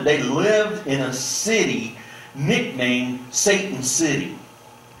surrounded. They lived in a city nicknamed Satan City.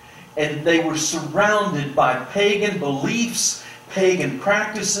 And they were surrounded by pagan beliefs, pagan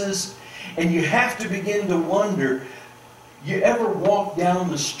practices. And you have to begin to wonder, you ever walk down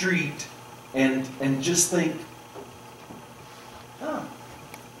the street and just think, Oh.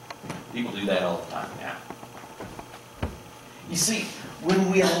 People do that all the time now. You see, when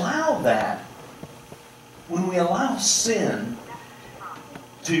we allow that, when we allow sin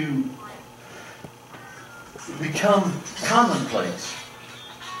to become commonplace,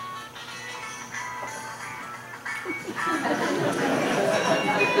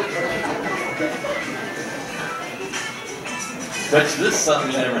 but this is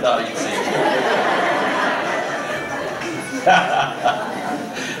something you never thought you'd see.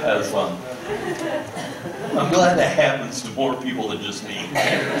 That was fun. I'm glad that happens to more people than just me.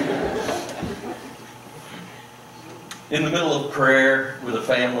 In the middle of prayer with a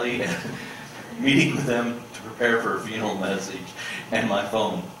family, meeting with them to prepare for a funeral message, and my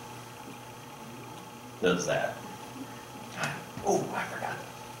phone does that. Oh, I forgot.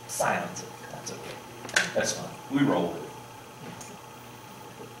 Silence it. That's okay. That's fine. We roll with it.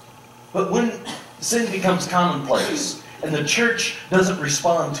 But when sin becomes commonplace and the church doesn't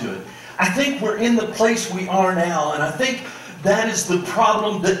respond to it, I think we're in the place we are now, and I think that is the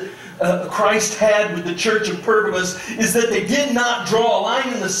problem that Christ had with the church of Pergamos, is that they did not draw a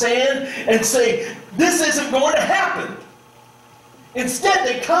line in the sand and say, this isn't going to happen. Instead,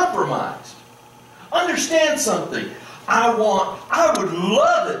 they compromised. Understand something. I would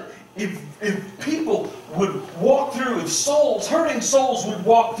love it if people would walk through, if hurting souls would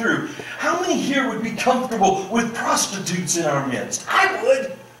walk through. How many here would be comfortable with prostitutes in our midst? I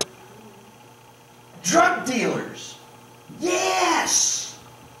would. Drug dealers. Yes.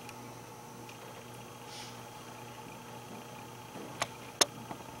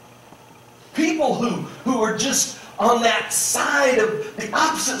 People who are just on that side of, the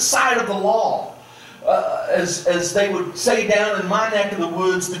opposite side of the law. As they would say down in my neck of the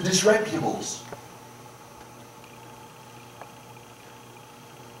woods, the disreputables.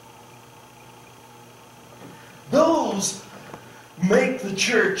 Those make the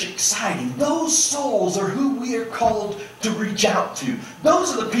church exciting. Those souls are who we are called to reach out to.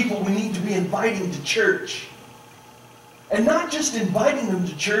 Those are the people we need to be inviting to church. And not just inviting them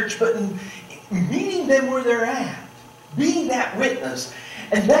to church, but meeting them where they're at. Being that witness.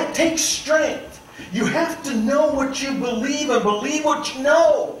 And that takes strength. You have to know what you believe and believe what you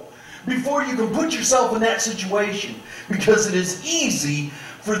know before you can put yourself in that situation. Because it is easy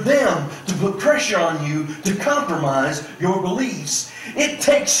for them to put pressure on you to compromise your beliefs. It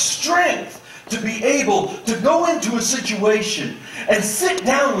takes strength to be able to go into a situation and sit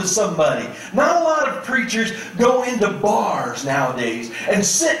down with somebody. Not a lot of preachers go into bars nowadays and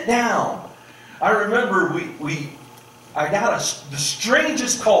sit down. I remember I got the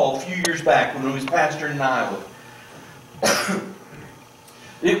strangest call a few years back when I was pastoring in Iowa.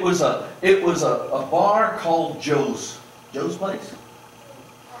 It was a bar called Joe's Place?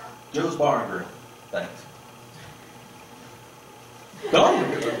 Joe's Bar and Grill. Thanks. Dawn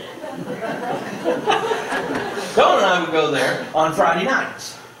and I would go there on Friday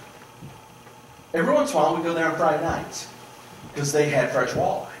nights. Every once in a while we'd go there on Friday nights because they had fresh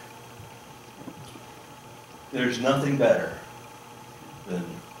walleye. There's nothing better than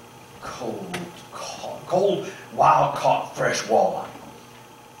cold, wild-caught fresh walleye.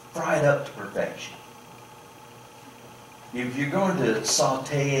 Fried up to perfection. If you're going to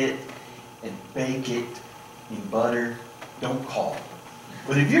saute it and bake it in butter, don't call.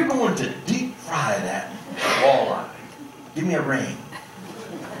 But if you're going to deep fry that walleye, give me a ring.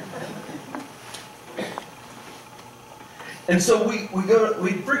 And so we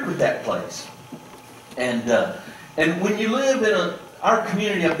frequent that place. And when you live in our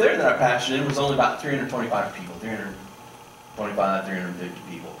community up there that I pastored in was only about 325 people, 325, 350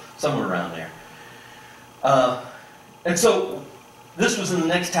 people, somewhere around there. And so this was in the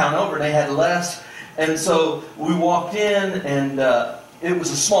next town over, and they had less. And so we walked in, and it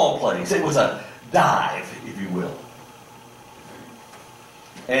was a small place. It was a dive, if you will.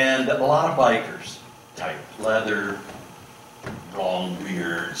 And a lot of bikers, tight leather, long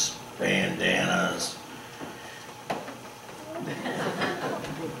beards, bandanas,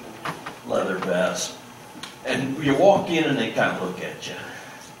 leather vest. And you walk in and they kind of look at you.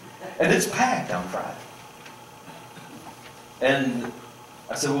 And it's packed on Friday. And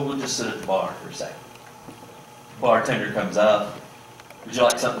I said, well, we'll just sit at the bar for a second. Bartender comes up. Would you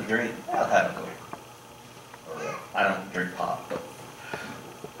like something to drink? I'll have a Coke. Or I don't drink pop, but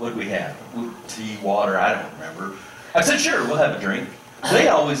what do we have? Tea, water, I don't remember. I said, sure, we'll have a drink. They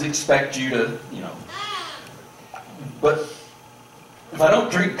always expect you to, but if I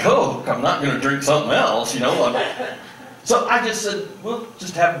don't drink Coke, I'm not going to drink something else, So I just said, we'll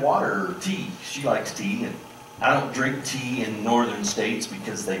just have water or tea. She likes tea, and I don't drink tea in northern states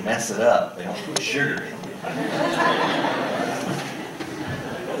because they mess it up. They don't put sugar in it.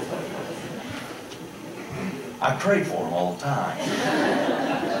 I pray for them all the time.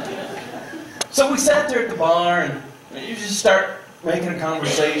 So we sat there at the bar, and you just start making a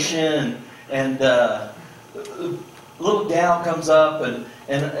conversation, and a little gal comes up, and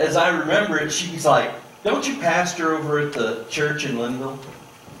as I remember it, she's like, "Don't you pastor over at the church in Linville?"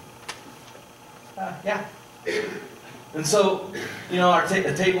 Yeah. And so, you know,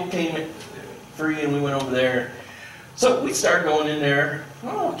 the table came free, and we went over there. So we started going in there,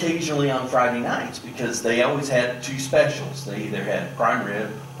 occasionally on Friday nights, because they always had two specials. They either had prime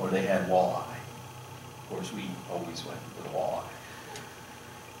rib or they had walleye. Of course, we always went for the walleye.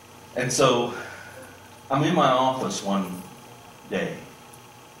 And so I'm in my office one day.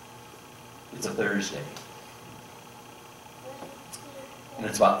 It's a Thursday. And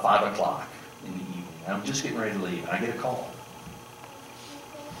it's about 5 o'clock in the evening. I'm just getting ready to leave. I get a call.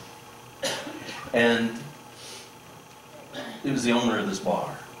 And it was the owner of this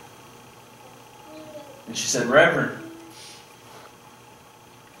bar. And she said, "Reverend,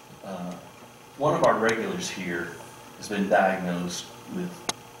 one of our regulars here has been diagnosed with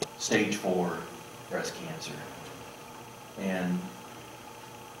stage 4 breast cancer. And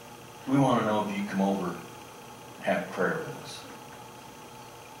we want to know if you come over and have prayer with us."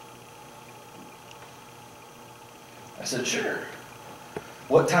 I said, "Sure.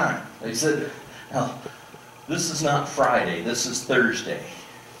 What time?" They said, "Now, this is not Friday, this is Thursday.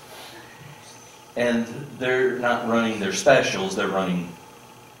 And they're not running their specials, they're running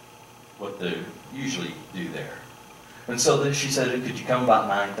what they usually do there." And so then she said, "Could you come about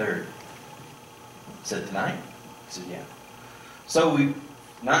 9:30? I said, "Tonight?" I said, "Yeah." So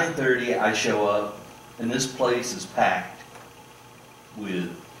 9:30, I show up, and this place is packed with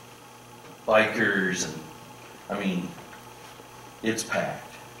bikers, and I mean, it's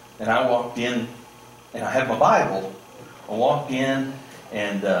packed. And I walked in, and I had my Bible. I walked in,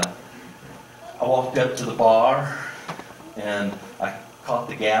 and I walked up to the bar, and I caught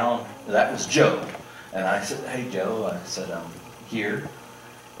the gal. That was Joe. And I said, "Hey, Joe," I said, "I'm here."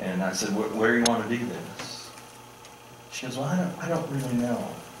 And I said, where do you want to do this?" She goes, "Well, I don't really know."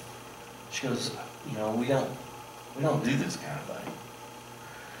 She goes, "You know, we don't do this kind of thing."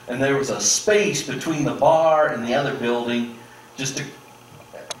 And there was a space between the bar and the other building, just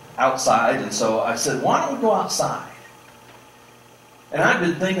outside. And so I said, "Why don't we go outside?" And I've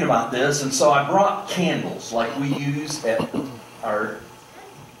been thinking about this, and so I brought candles like we use at our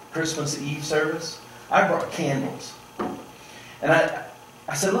Christmas Eve service. I brought candles. And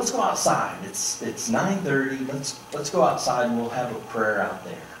I said, "Let's go outside. It's 9:30. Let's go outside, and we'll have a prayer out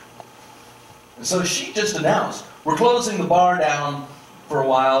there." And so she just announced, "We're closing the bar down for a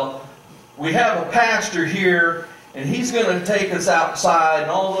while. We have a pastor here, and he's going to take us outside,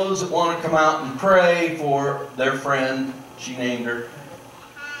 and all those that want to come out and pray for their friend," she named her,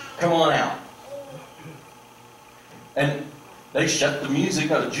 "come on out." And they shut the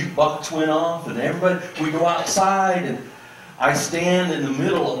music, a jukebox went off, and everybody, we go outside, and I stand in the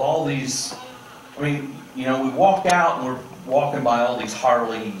middle of all these, I mean, you know, we walk out, and we're walking by all these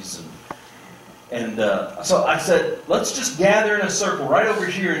Harleys, and so I said, "Let's just gather in a circle right over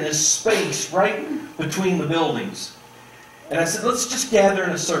here in this space right between the buildings." And I said, "Let's just gather in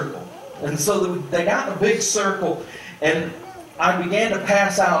a circle." And so they got in a big circle, and I began to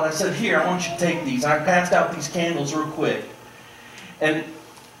pass out. I said, "Here, I want you to take these." And I passed out these candles real quick. And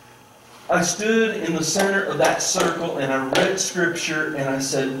I stood in the center of that circle, and I read Scripture, and I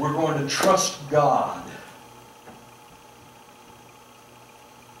said, "We're going to trust God."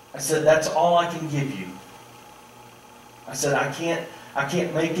 I said, "That's all I can give you." I said, I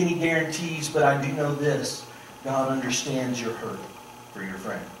can't make any guarantees, but I do know this. God understands your hurt for your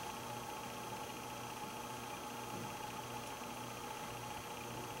friend.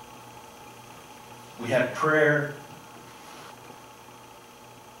 We had prayer,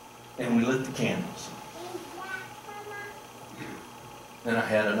 and we lit the candles. Then I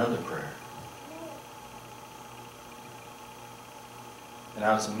had another prayer. And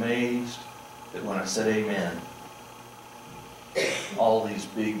I was amazed that when I said amen, all these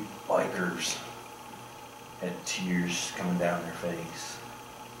big bikers had tears coming down their face.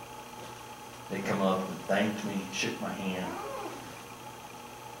 They come up and thanked me, shook my hand.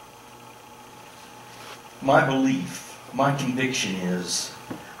 My belief, my conviction is,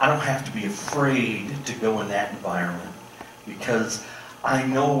 I don't have to be afraid to go in that environment, because I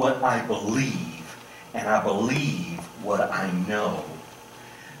know what I believe, and I believe what I know.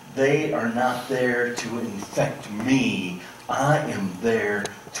 They are not there to infect me. I am there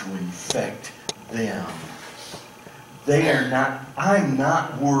to infect them. I'm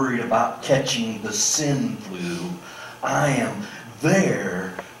not worried about catching the sin flu. I am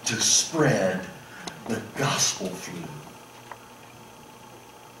there to spread the gospel flew.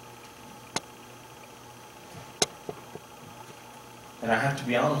 And I have to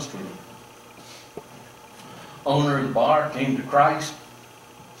be honest with you. Owner of the bar came to Christ,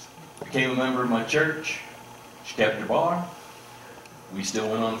 became a member of my church. She kept her bar. We still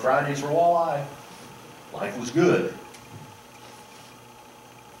went on Fridays for walleye. Life was good.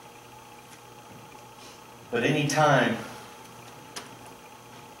 But any time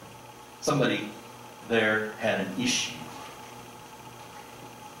somebody there had an issue,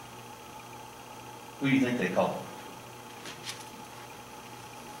 who do you think they called?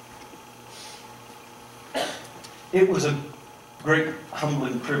 It was a great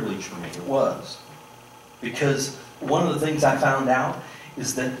humbling privilege for me. It was. Because one of the things I found out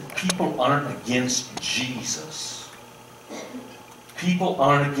is that people aren't against Jesus. People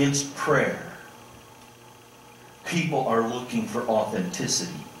aren't against prayer. People are looking for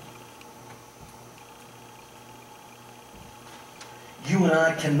authenticity. You and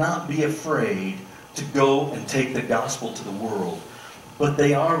I cannot be afraid to go and take the gospel to the world, but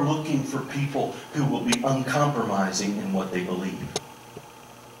they are looking for people who will be uncompromising in what they believe.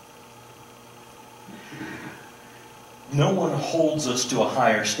 No one holds us to a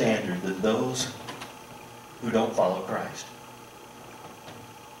higher standard than those who don't follow Christ.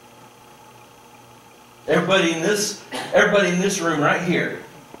 Everybody in this room right here,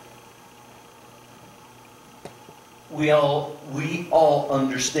 we all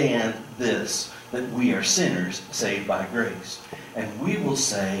understand this, that we are sinners saved by grace. And we will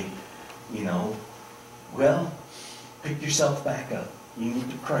say, well, pick yourself back up. You need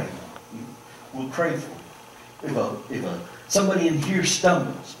to pray. We'll pray for you. If somebody in here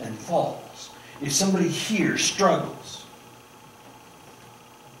stumbles and falls, if somebody here struggles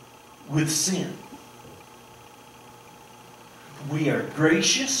with sin, we are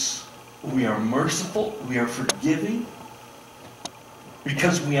gracious, we are merciful, we are forgiving,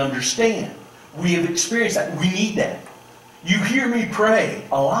 because we understand. We have experienced that. We need that. You hear me pray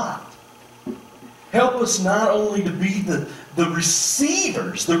a lot. Help us not only to be the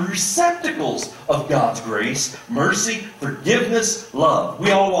receivers, the receptacles of God's grace, mercy, forgiveness, love.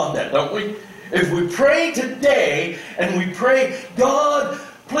 We all want that, don't we? If we pray today and we pray, God,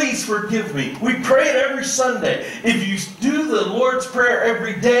 please forgive me. We pray it every Sunday. If you do the Lord's Prayer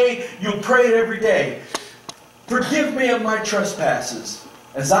every day, you'll pray it every day. Forgive me of my trespasses,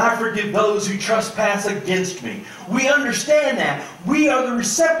 as I forgive those who trespass against me. We understand that. We are the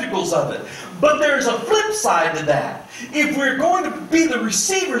receptacles of it. But there's a flip side to that. If we're going to be the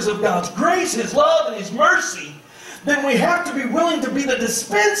receivers of God's grace, His love, and His mercy, then we have to be willing to be the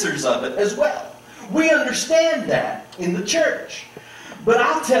dispensers of it as well. We understand that in the church. But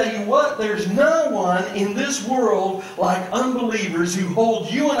I'll tell you what, there's no one in this world like unbelievers who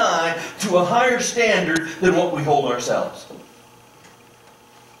hold you and I to a higher standard than what we hold ourselves.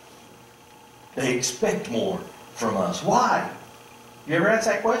 They expect more from us. Why? You ever ask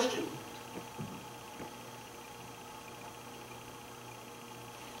that question?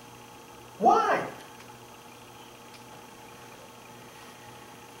 Why?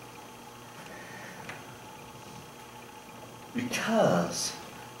 Because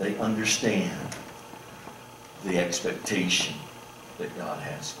they understand the expectation that God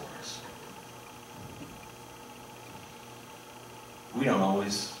has for us. We don't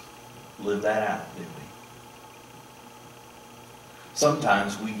always live that out, do we?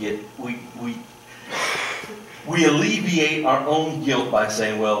 Sometimes we alleviate our own guilt by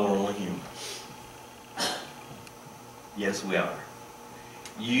saying, well, we're only human. Yes, we are.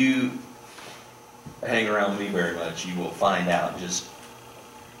 You hang around me very much, you will find out just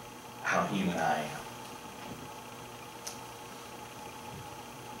how human I am.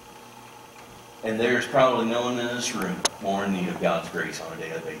 And there's probably no one in this room more in need of God's grace on a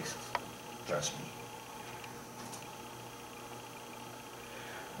daily basis. Trust me.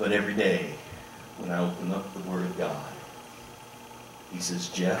 But every day, when I open up the Word of God, He says,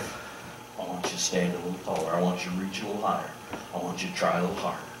 Jeff, I want you to stand a little taller. I want you to reach a little higher. I want you to try a little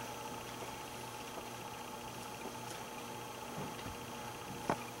harder.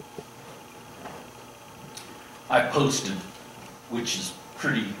 I posted, which is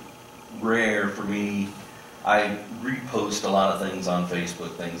pretty rare for me. I repost a lot of things on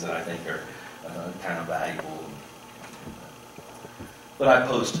Facebook, things that I think are kind of valuable. But I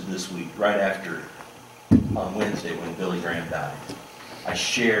posted this week, right after, on Wednesday, when Billy Graham died. I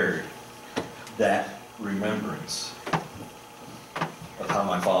shared that remembrance of how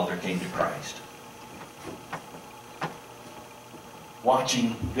my father came to Christ.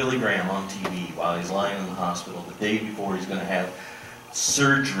 Watching Billy Graham on TV while he's lying in the hospital the day before he's going to have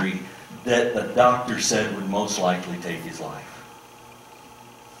surgery that the doctor said would most likely take his life.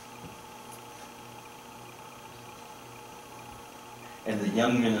 And the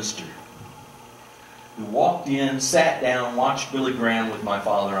young minister who walked in, sat down, watched Billy Graham with my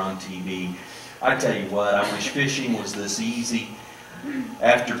father on TV. I tell you what, I wish fishing was this easy.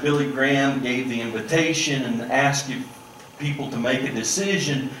 After Billy Graham gave the invitation and asked people to make a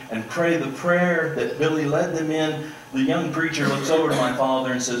decision and pray the prayer that Billy led them in, the young preacher looks over to my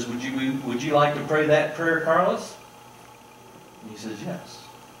father and says, would you like to pray that prayer, Carlos? And he says, yes.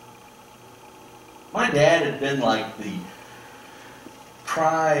 My dad had been like the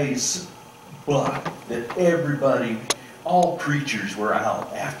prize buck that everybody, all preachers were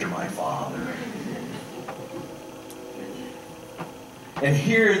out after my father. And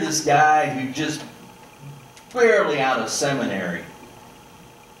here this guy who just barely out of seminary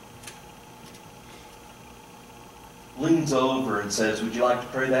leans over and says, would you like to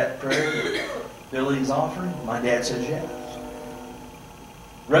pray that prayer that Billy's offering? My dad says yes.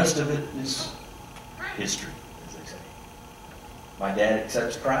 Rest of it is history, as they say. My dad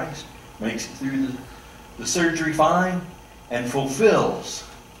accepts Christ, makes it through the surgery fine, and fulfills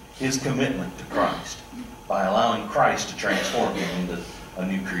his commitment to Christ by allowing Christ to transform him into a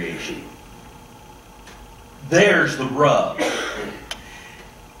new creation. There's the rub.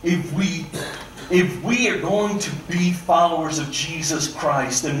 If we are going to be followers of Jesus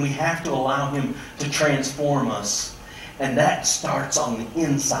Christ, then we have to allow him to transform us. And that starts on the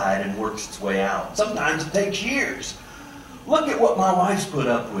inside and works its way out. Sometimes it takes years. Look at what my wife's put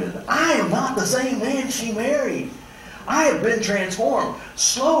up with. I am not the same man she married. I have been transformed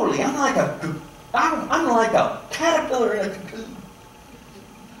slowly. I'm like a caterpillar in a cocoon.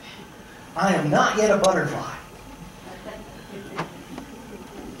 I am not yet a butterfly.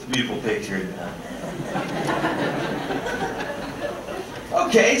 It's a beautiful picture, isn't it?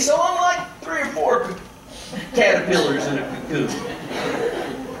 Okay, so I'm like 3 or 4 caterpillars in a cocoon.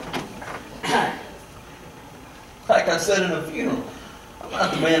 Like I said in a funeral, I'm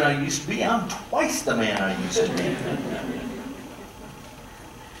not the man I used to be. I'm twice the man I used to be.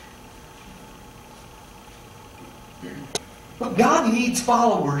 But God needs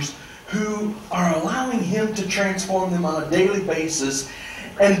followers who are allowing him to transform them on a daily basis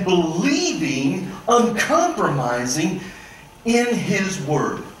and believing, uncompromising in his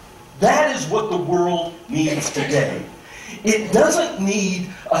word. That is what the world needs today. It doesn't need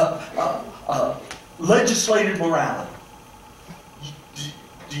legislated morality.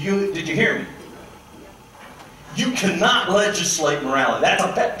 Did you hear me? You cannot legislate morality. That's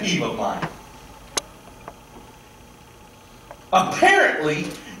a pet peeve of mine. Apparently,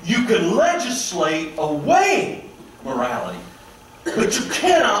 you can legislate away morality, but you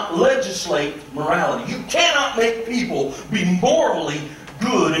cannot legislate morality. You cannot make people be morally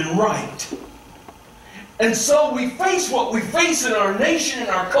good and right. And so we face what we face in our nation and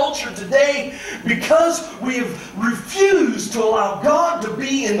our culture today because we have refused to allow God to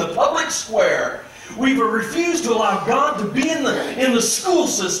be in the public square. We've refused to allow God to be in the school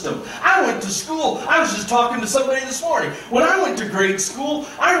system. I went to school. I was just talking to somebody this morning. When I went to grade school,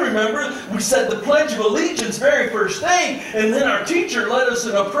 I remember we said the Pledge of Allegiance very first thing, and then our teacher led us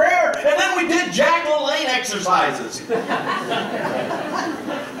in a prayer, and then we did Jack LaLanne exercises.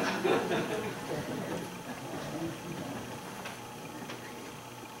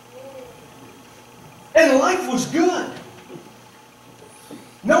 And life was good.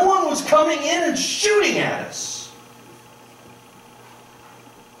 No one was coming in and shooting at us.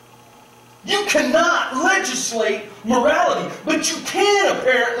 You cannot legislate morality, but you can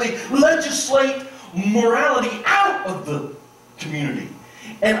apparently legislate morality out of the community.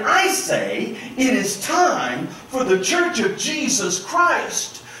 And I say it is time for the Church of Jesus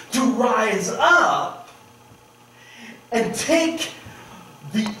Christ to rise up and take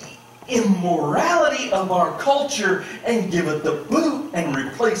the immorality of our culture and give it the boot and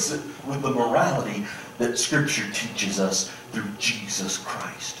replace it with the morality that Scripture teaches us through Jesus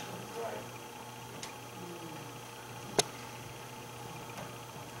Christ.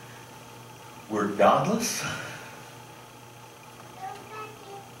 We're godless.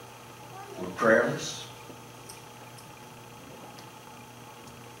 We're prayerless.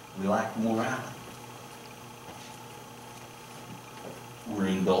 We lack morality. We're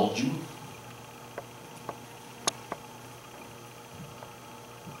indulging.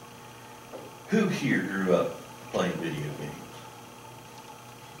 Who here grew up playing video games?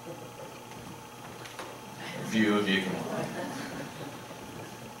 A few of you, come on.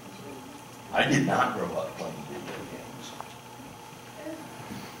 I did not grow up playing video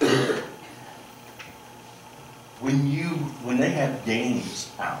games. When they have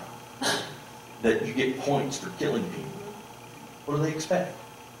games out, that you get points for killing people. What do they expect?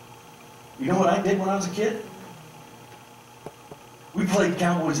 You know what I did when I was a kid? We played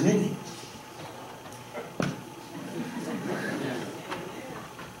cowboys and Indians.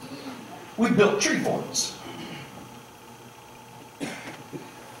 We built tree forts.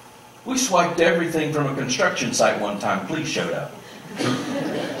 We swiped everything from a construction site one time. Police showed up.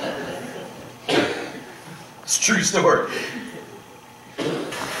 It's a true story.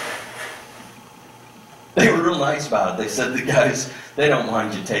 They were real nice about it. They said the guys, they don't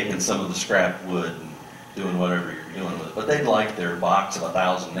mind you taking some of the scrap wood and doing whatever you're doing with it, but they'd like their box of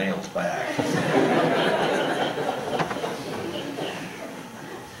 1,000 nails back.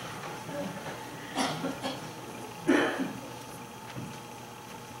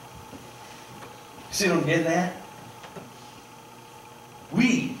 See what I'm getting at?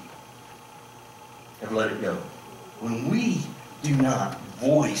 We have let it go. When we do not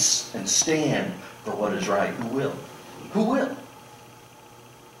voice and stand for what is right, who will? Who will?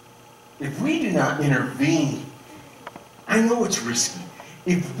 If we do not intervene, I know it's risky.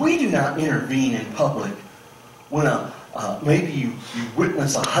 If we do not intervene in public, when maybe you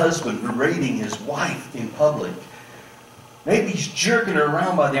witness a husband berating his wife in public, maybe he's jerking her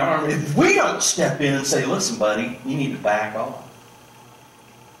around by the arm. If we don't step in and say, listen, buddy, you need to back off.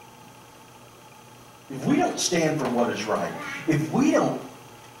 If we don't stand for what is right, if we don't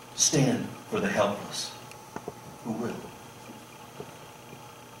stand for the helpless, who will?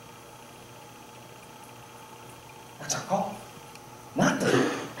 That's our call. Not to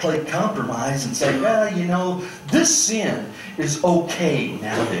play compromise and say, well, you know, this sin is okay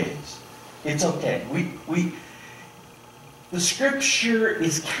nowadays. It's okay. The scripture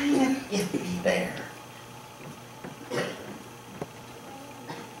is kind of iffy there.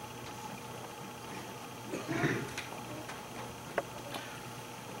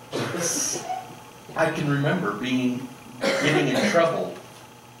 I can remember getting in trouble,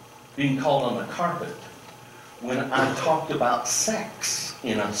 being called on the carpet when I talked about sex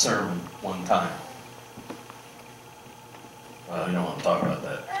in a sermon one time. Well, you don't want to talk about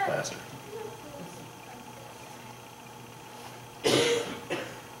that, Pastor.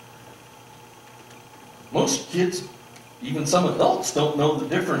 Most kids, even some adults, don't know the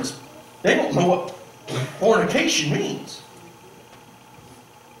difference. They don't know what fornication means.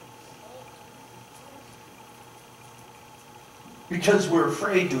 Because we're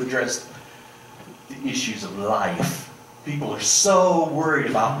afraid to address the issues of life. People are so worried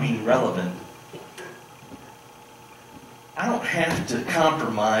about being relevant. I don't have to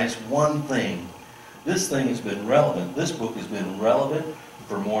compromise one thing. This thing has been relevant. This book has been relevant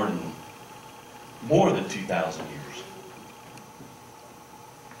for more than 2,000 years.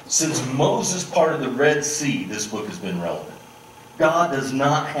 Since Moses parted the Red Sea, this book has been relevant. God does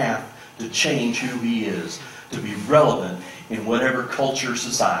not have to change who He is to be relevant in whatever culture,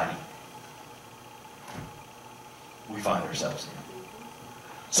 society we find ourselves in.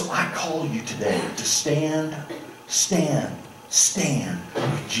 So I call you today to stand with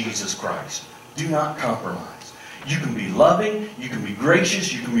Jesus Christ. Do not compromise. You can be loving, you can be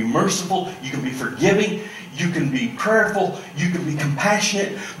gracious, you can be merciful, you can be forgiving, you can be prayerful, you can be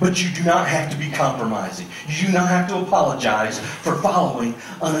compassionate, but you do not have to be compromising. You do not have to apologize for following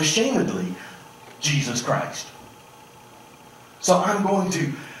unashamedly Jesus Christ. So I'm going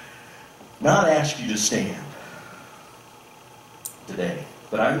to not ask you to stand today,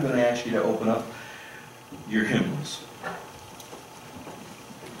 but I'm going to ask you to open up your hymnals.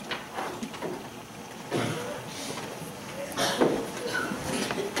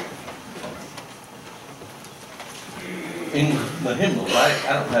 In the hymnals,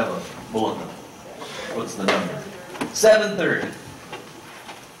 I don't have a bulletin. What's the number? 7:30.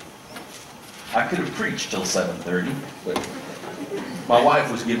 I could have preached till 7:30, but my wife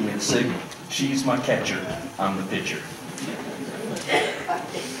was giving me the signal. She's my catcher. I'm the pitcher.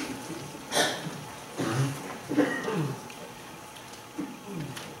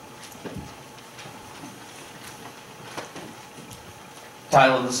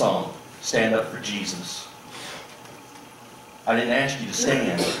 Title of the song, Stand Up for Jesus. I didn't ask you to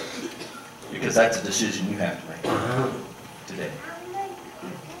stand because that's a decision you have to make today.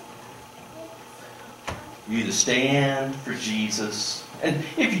 You either stand for Jesus, and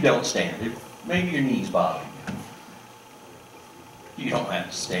if you don't stand, if maybe your knees bother you don't have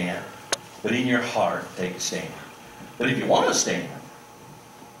to stand, but in your heart, take a stand. But if you want to stand,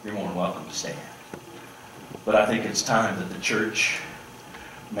 you're more than welcome to stand. But I think it's time that the church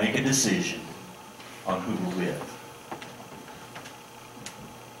make a decision on who we're with.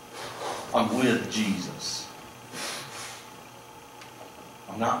 I'm with Jesus.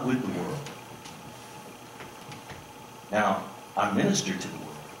 I'm not with the world. Now, I minister to the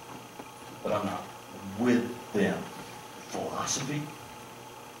world, but I'm not with them. Philosophy,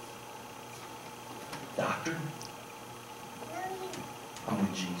 doctrine, I'm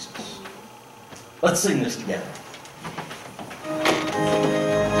with Jesus. Let's sing this together.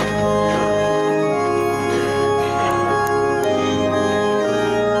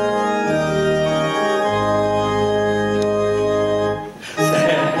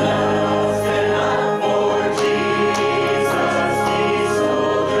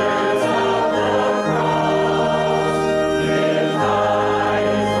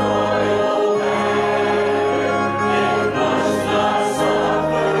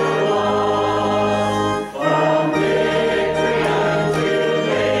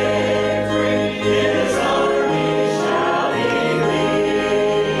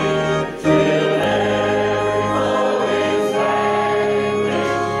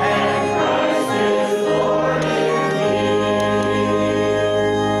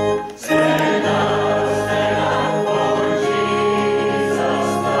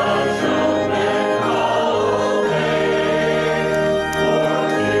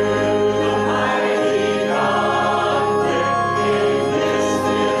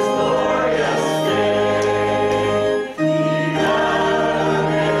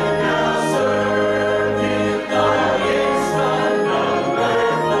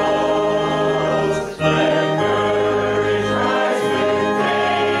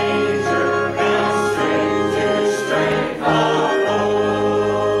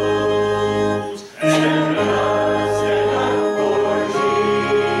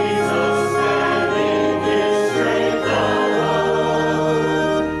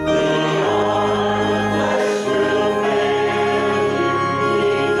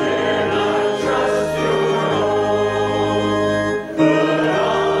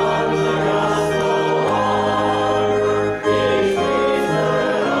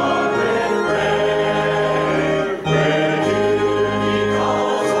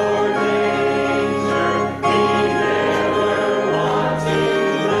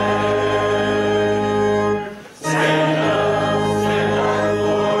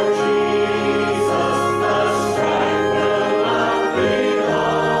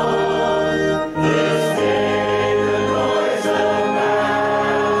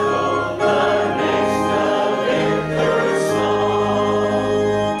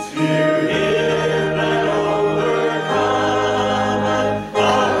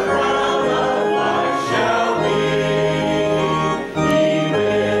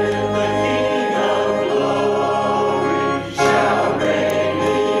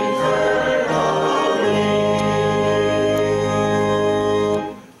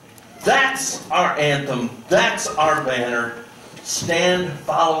 That's our anthem. That's our banner. Stand,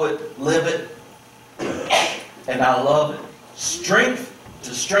 follow it, live it, and I love it. Strength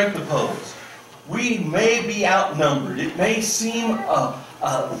to strength opposed. We may be outnumbered. It may seem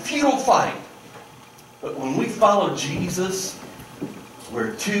a futile fight. But when we follow Jesus,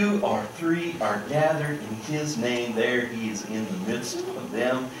 where 2 or 3 are gathered in His name, there He is in the midst of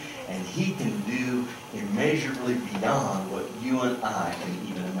them. And He can do immeasurably beyond what you and I can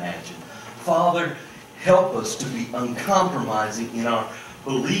even imagine. Father, help us to be uncompromising in our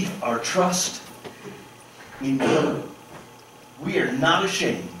belief, our trust in You. We are not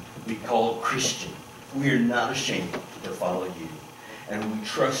ashamed to be called Christian. We are not ashamed to follow You. And we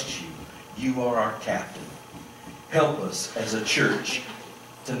trust You. You are our captain. Help us as a church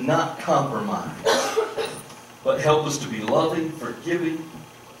to not compromise, but help us to be loving, forgiving,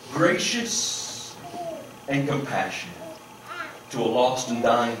 gracious, and compassionate to a lost and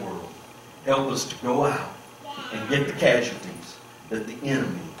dying world. Help us to go out and get the casualties that the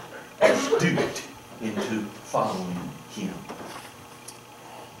enemy has duped into following Him.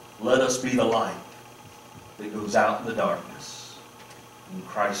 Let us be the light that goes out in the darkness. In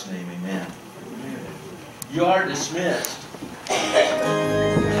Christ's name, amen. You are dismissed.